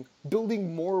incentivizing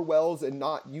building more wells and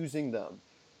not using them.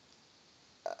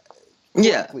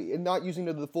 Correctly, and not using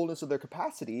them to the fullness of their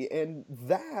capacity, and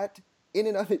that in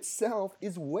and of itself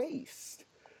is waste,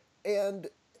 and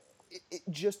it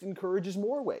just encourages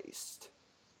more waste.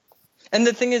 And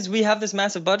the thing is, we have this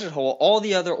massive budget hole. All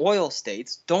the other oil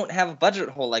states don't have a budget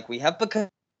hole like we have because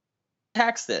we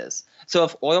tax this. So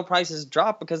if oil prices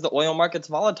drop because the oil market's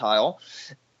volatile,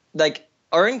 like,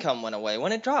 our income went away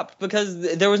when it dropped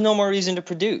because there was no more reason to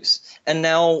produce. And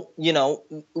now,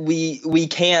 we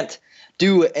can't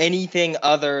do anything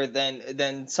other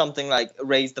than something like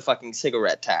raise the fucking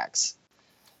cigarette tax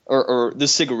or the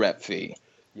cigarette fee,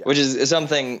 which is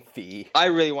something I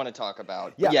really want to talk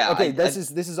about. Okay, this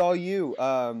is all you.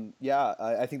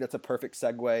 I think that's a perfect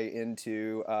segue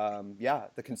into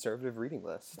the conservative reading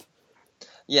list.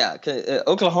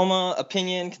 Oklahoma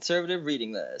opinion conservative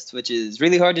reading list, which is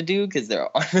really hard to do because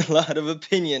there aren't a lot of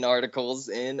opinion articles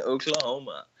in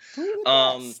Oklahoma.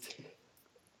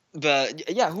 But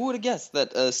who would have guessed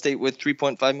that a state with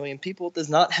 3.5 million people does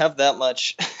not have that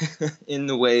much in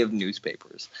the way of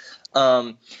newspapers?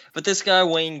 But this guy,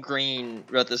 Wayne Green,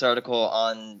 wrote this article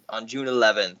on June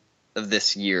 11th of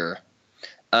this year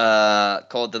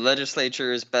called "The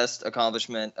Legislature's Best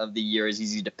Accomplishment of the Year is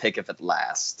Easy to Pick If It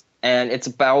Lasts." And it's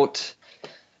about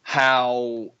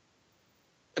how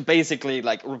basically,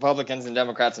 like, Republicans and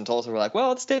Democrats in Tulsa were like,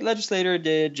 well, the state legislature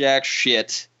did jack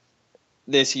shit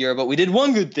this year, but we did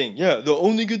one good thing. Yeah, the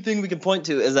only good thing we can point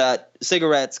to is that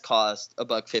cigarettes cost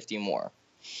 $1.50 more.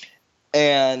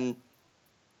 And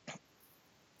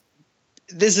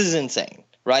this is insane,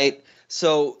 right?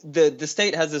 So the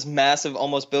state has this massive,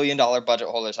 almost $1 billion budget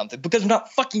hole or something because we're not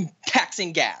fucking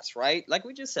taxing gas, right? Like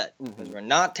we just said, because we're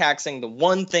not taxing the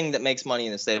one thing that makes money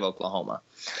in the state of Oklahoma.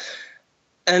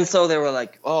 And so they were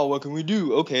like, oh, what can we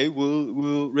do? Okay,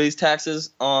 we'll raise taxes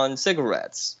on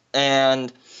cigarettes or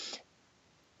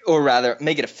rather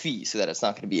make it a fee so that it's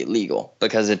not going to be illegal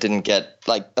because it didn't get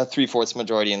like a 3/4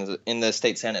 majority in the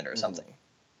state Senate or something.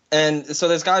 And so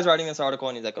this guy's writing this article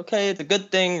and he's like, okay, it's a good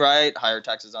thing, right? Higher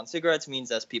taxes on cigarettes means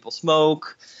less people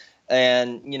smoke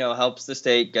and, helps the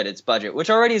state get its budget, which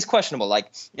already is questionable.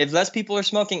 Like, if less people are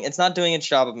smoking, it's not doing its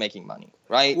job of making money,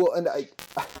 right? Well, and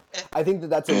I think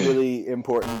that's a really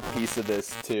important piece of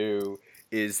this, too,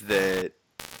 is that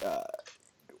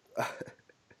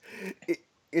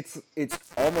it's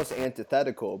almost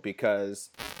antithetical because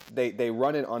they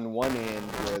run it on one end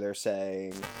where they're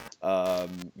saying,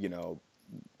 you know,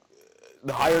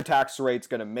 the higher tax rate's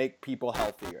going to make people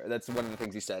healthier. That's one of the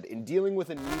things he said. In dealing with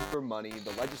a need for money,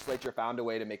 the legislature found a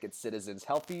way to make its citizens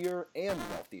healthier and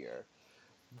wealthier.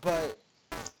 But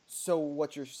so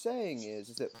what you're saying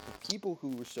is that the people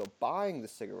who are still buying the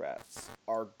cigarettes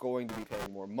are going to be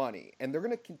paying more money, and they're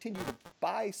going to continue to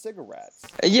buy cigarettes.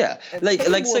 Yeah, and like pay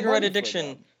more cigarette money for addiction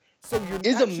them. So you're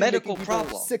is a actually medical making people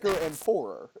problem. sicker and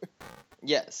poorer.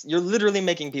 Yes, you're literally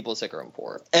making people sicker and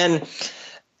poorer.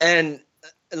 And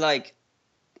like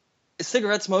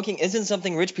cigarette smoking isn't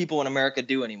something rich people in America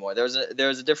do anymore. There's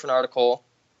a different article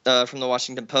from the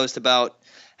Washington Post about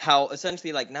how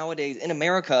essentially like nowadays in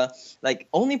America, like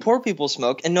only poor people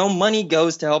smoke and no money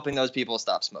goes to helping those people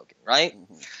stop smoking, right?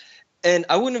 Mm-hmm. And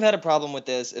I wouldn't have had a problem with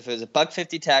this if it was a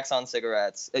 $1.50 tax on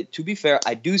cigarettes. To be fair,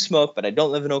 I do smoke, but I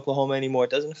don't live in Oklahoma anymore. It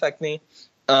doesn't affect me.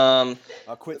 I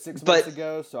quit 6 months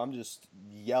ago, so I'm just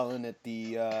yelling at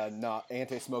the not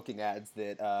anti-smoking ads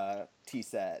that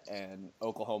TSET and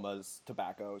Oklahoma's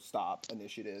tobacco stop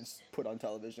initiatives put on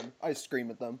television. I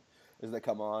scream at them as they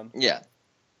come on. Yeah.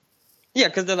 Yeah,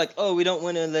 because they're like, oh, we don't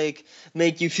want to like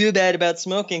make you feel bad about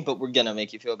smoking, but we're gonna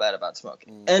make you feel bad about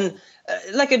smoking, and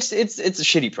like it's a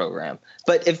shitty program.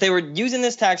 But if they were using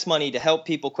this tax money to help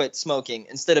people quit smoking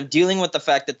instead of dealing with the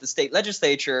fact that the state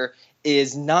legislature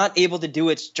is not able to do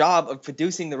its job of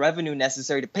producing the revenue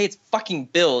necessary to pay its fucking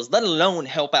bills, let alone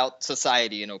help out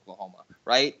society in Oklahoma,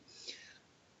 right?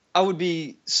 I would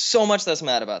be so much less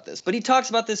mad about this. But he talks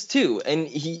about this too, and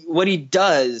what he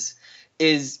does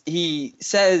is he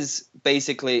says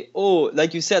basically, oh,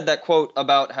 like you said, that quote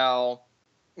about how,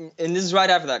 and this is right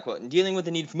after that quote, in dealing with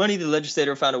the need for money, the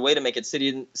legislator found a way to make its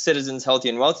citizens healthier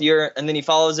and wealthier. And then he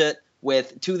follows it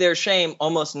with, to their shame,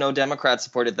 almost no Democrats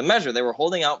supported the measure. They were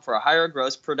holding out for a higher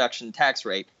gross production tax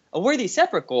rate, a worthy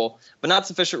separate goal, but not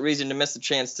sufficient reason to miss the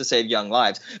chance to save young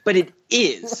lives. But it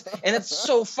is. And it's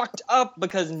so fucked up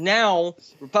because now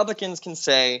Republicans can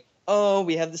say, oh,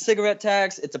 we have the cigarette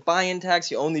tax. It's a buy-in tax.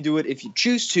 You only do it if you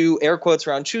choose to, air quotes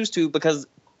around choose to, because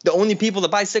the only people that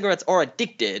buy cigarettes are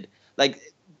addicted. Like,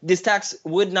 this tax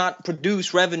would not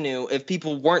produce revenue if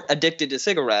people weren't addicted to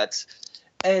cigarettes.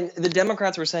 And the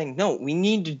Democrats were saying, no, we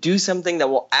need to do something that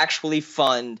will actually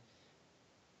fund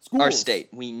Schools, our state.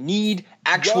 We need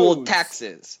actual roads,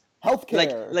 taxes.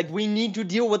 healthcare. Like we need to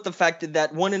deal with the fact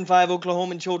that 1 in 5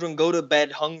 Oklahoman children go to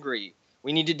bed hungry.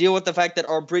 We need to deal with the fact that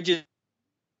our bridges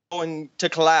going to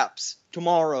collapse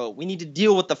tomorrow. We need to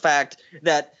deal with the fact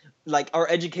that like our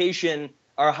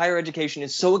higher education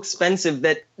is so expensive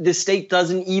that the state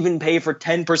doesn't even pay for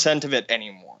 10% of it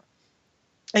anymore.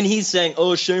 And he's saying,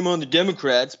 oh, shame on the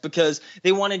Democrats because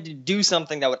they wanted to do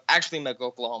something that would actually make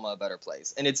Oklahoma a better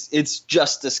place. And it's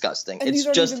just disgusting. And it's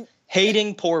just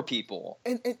hating poor people.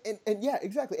 And yeah,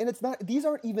 exactly. And it's not, these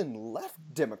aren't even left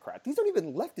Democrat. These aren't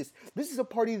even leftists. This is a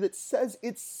party that says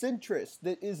it's centrist,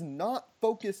 that is not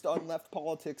focused on left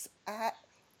politics at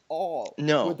all.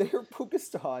 No. What they're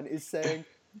focused on is saying,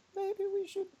 maybe we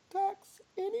should tax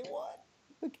anyone.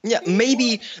 Like, yeah,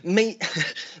 anyone.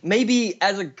 maybe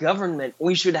as a government,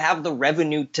 we should have the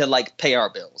revenue to like pay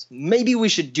our bills. Maybe we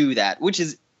should do that, which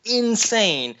is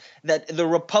insane that the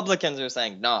Republicans are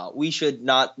saying, no, we should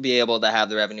not be able to have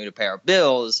the revenue to pay our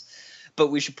bills, but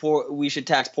we should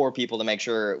tax poor people to make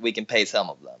sure we can pay some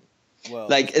of them. Well,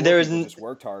 like there's just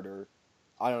worked harder.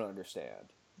 I don't understand.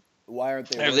 Why aren't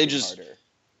they working harder?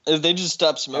 If they just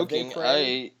stop smoking,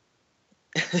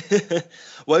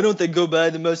 why don't they go buy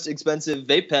the most expensive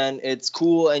vape pen? It's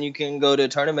cool, and you can go to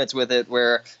tournaments with it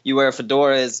where you wear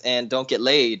fedoras and don't get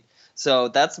laid. So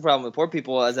that's the problem with poor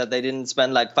people, is that they didn't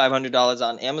spend like $500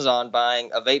 on Amazon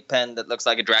buying a vape pen that looks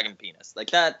like a dragon penis.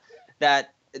 Like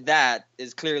that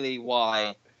is clearly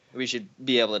why we should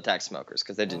be able to tax smokers,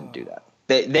 because they didn't do that.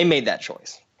 They made that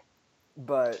choice.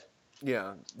 But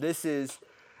yeah, this is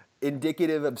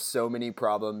indicative of so many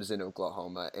problems in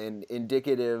Oklahoma, and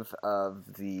indicative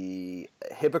of the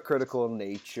hypocritical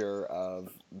nature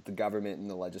of the government and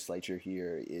the legislature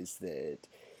here, is that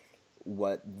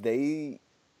what they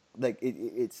like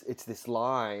it's this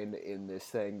line in this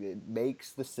thing that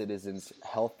makes the citizens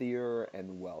healthier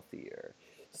and wealthier.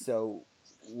 So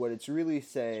what it's really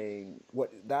saying,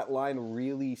 what that line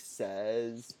really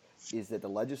says, is that the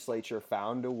legislature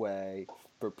found a way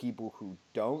for people who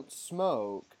don't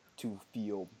smoke to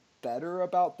feel better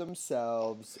about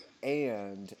themselves,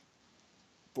 and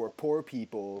for poor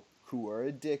people who are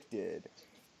addicted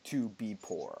to be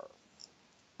poor.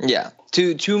 Yeah,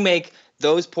 to make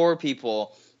those poor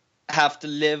people have to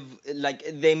live like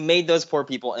they made those poor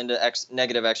people into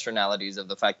negative externalities of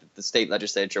the fact that the state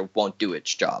legislature won't do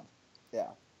its job.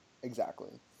 Yeah, exactly.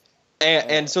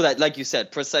 And so that, like you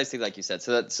said, precisely like you said,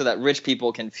 so that rich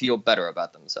people can feel better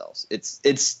about themselves. It's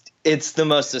the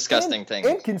most disgusting thing.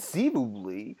 And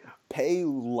conceivably pay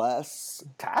less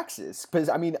taxes, because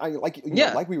I mean,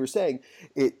 like we were saying,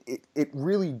 it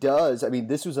really does. I mean,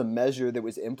 this was a measure that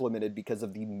was implemented because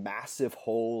of the massive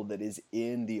hole that is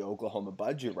in the Oklahoma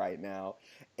budget right now,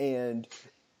 and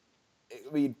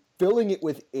I mean, filling it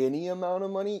with any amount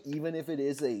of money, even if it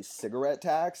is a cigarette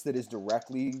tax that is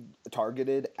directly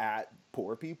targeted at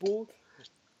poor people,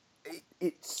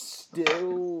 it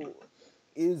still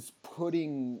is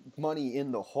putting money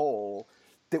in the hole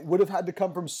that would have had to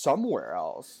come from somewhere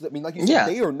else. I mean, like you said,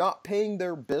 they are not paying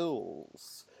their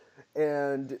bills.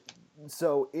 And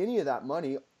so any of that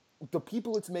money, the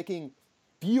people it's making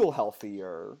feel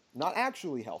healthier, not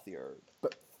actually healthier,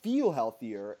 but feel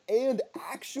healthier, and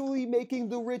actually making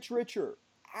the rich richer,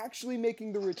 actually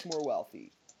making the rich more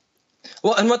wealthy.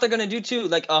 Well, and what they're going to do too,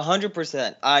 like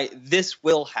 100%, this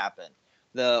will happen.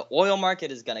 The oil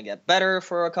market is going to get better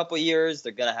for a couple years.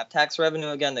 They're going to have tax revenue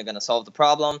again. They're going to solve the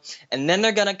problem. And then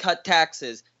they're going to cut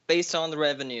taxes based on the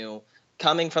revenue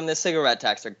coming from the cigarette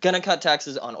tax. They're going to cut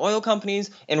taxes on oil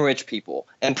companies and rich people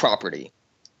and property.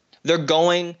 They're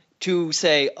going to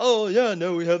say, oh, yeah,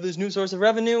 no, we have this new source of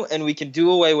revenue, and we can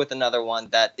do away with another one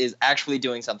that is actually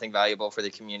doing something valuable for the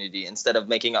community instead of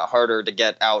making it harder to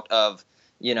get out of,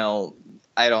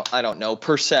 I don't know,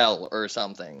 Purcell or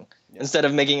something. Yeah. Instead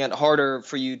of making it harder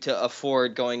for you to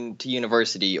afford going to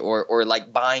university or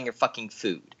like buying your fucking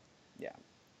food. Yeah.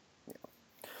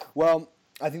 Well,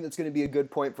 I think that's going to be a good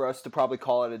point for us to probably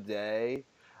call it a day.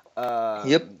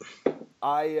 Yep.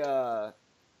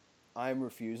 I'm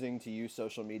refusing to use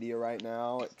social media right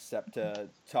now except to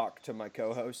talk to my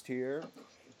co-host here.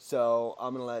 So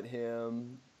I'm going to let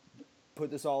him put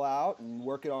this all out and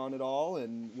work it on it all,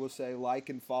 and we'll say like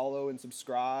and follow and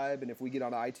subscribe, and if we get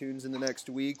on iTunes in the next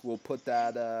week, we'll put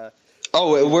that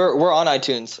we're on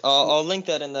iTunes. I'll link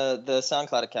that in the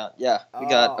SoundCloud account. Yeah, we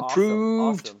got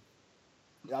approved. Awesome.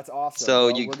 That's awesome.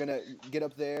 So we're gonna get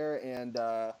up there and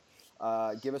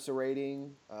give us a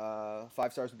rating.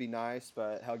 5 stars would be nice,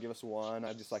 but hell, give us 1.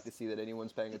 I'd just like to see that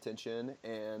anyone's paying attention,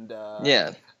 and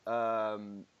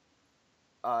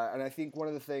and I think one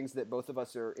of the things that both of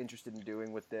us are interested in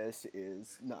doing with this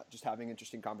is not just having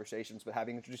interesting conversations, but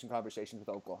having interesting conversations with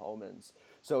Oklahomans.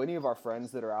 So any of our friends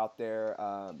that are out there,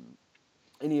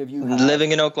 any of you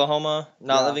living in Oklahoma,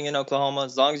 living in Oklahoma,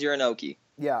 as long as you're an Okie.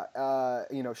 Yeah,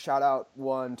 shout out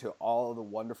one to all of the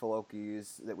wonderful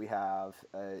Okies that we have.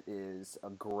 It is a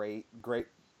great,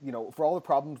 for all the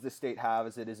problems this state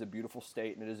has, it is a beautiful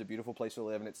state, and it is a beautiful place to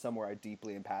live, and it's somewhere I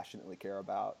deeply and passionately care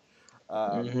about.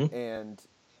 And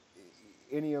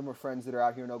any of my friends that are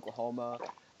out here in Oklahoma,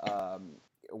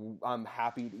 I'm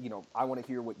happy to, I want to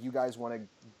hear what you guys want to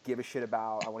give a shit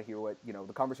about. I want to hear what,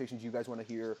 the conversations you guys want to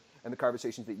hear and the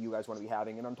conversations that you guys want to be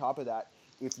having. And on top of that,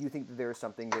 if you think that there's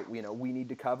something that, we need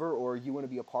to cover or you want to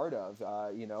be a part of,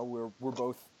 we're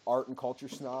both art and culture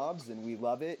snobs and we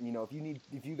love it. And,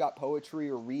 if you got poetry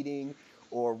or reading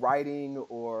or writing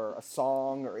or a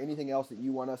song or anything else that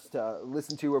you want us to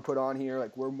listen to or put on here,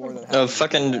 like we're more than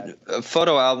happy. A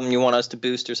photo album you want us to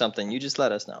boost or something, you just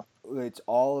let us know. It's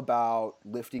all about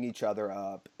lifting each other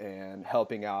up and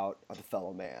helping out the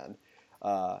fellow man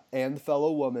and the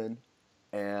fellow woman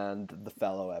and the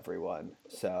fellow everyone.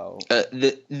 So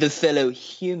the fellow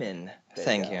human.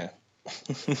 Thank you.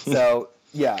 So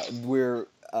yeah, we're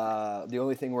the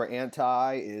only thing we're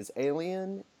anti is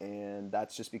alien, and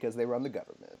that's just because they run the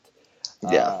government.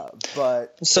 Yeah.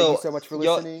 But thank you so much for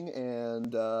listening,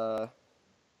 and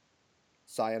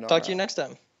sayonara. Talk to you next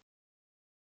time.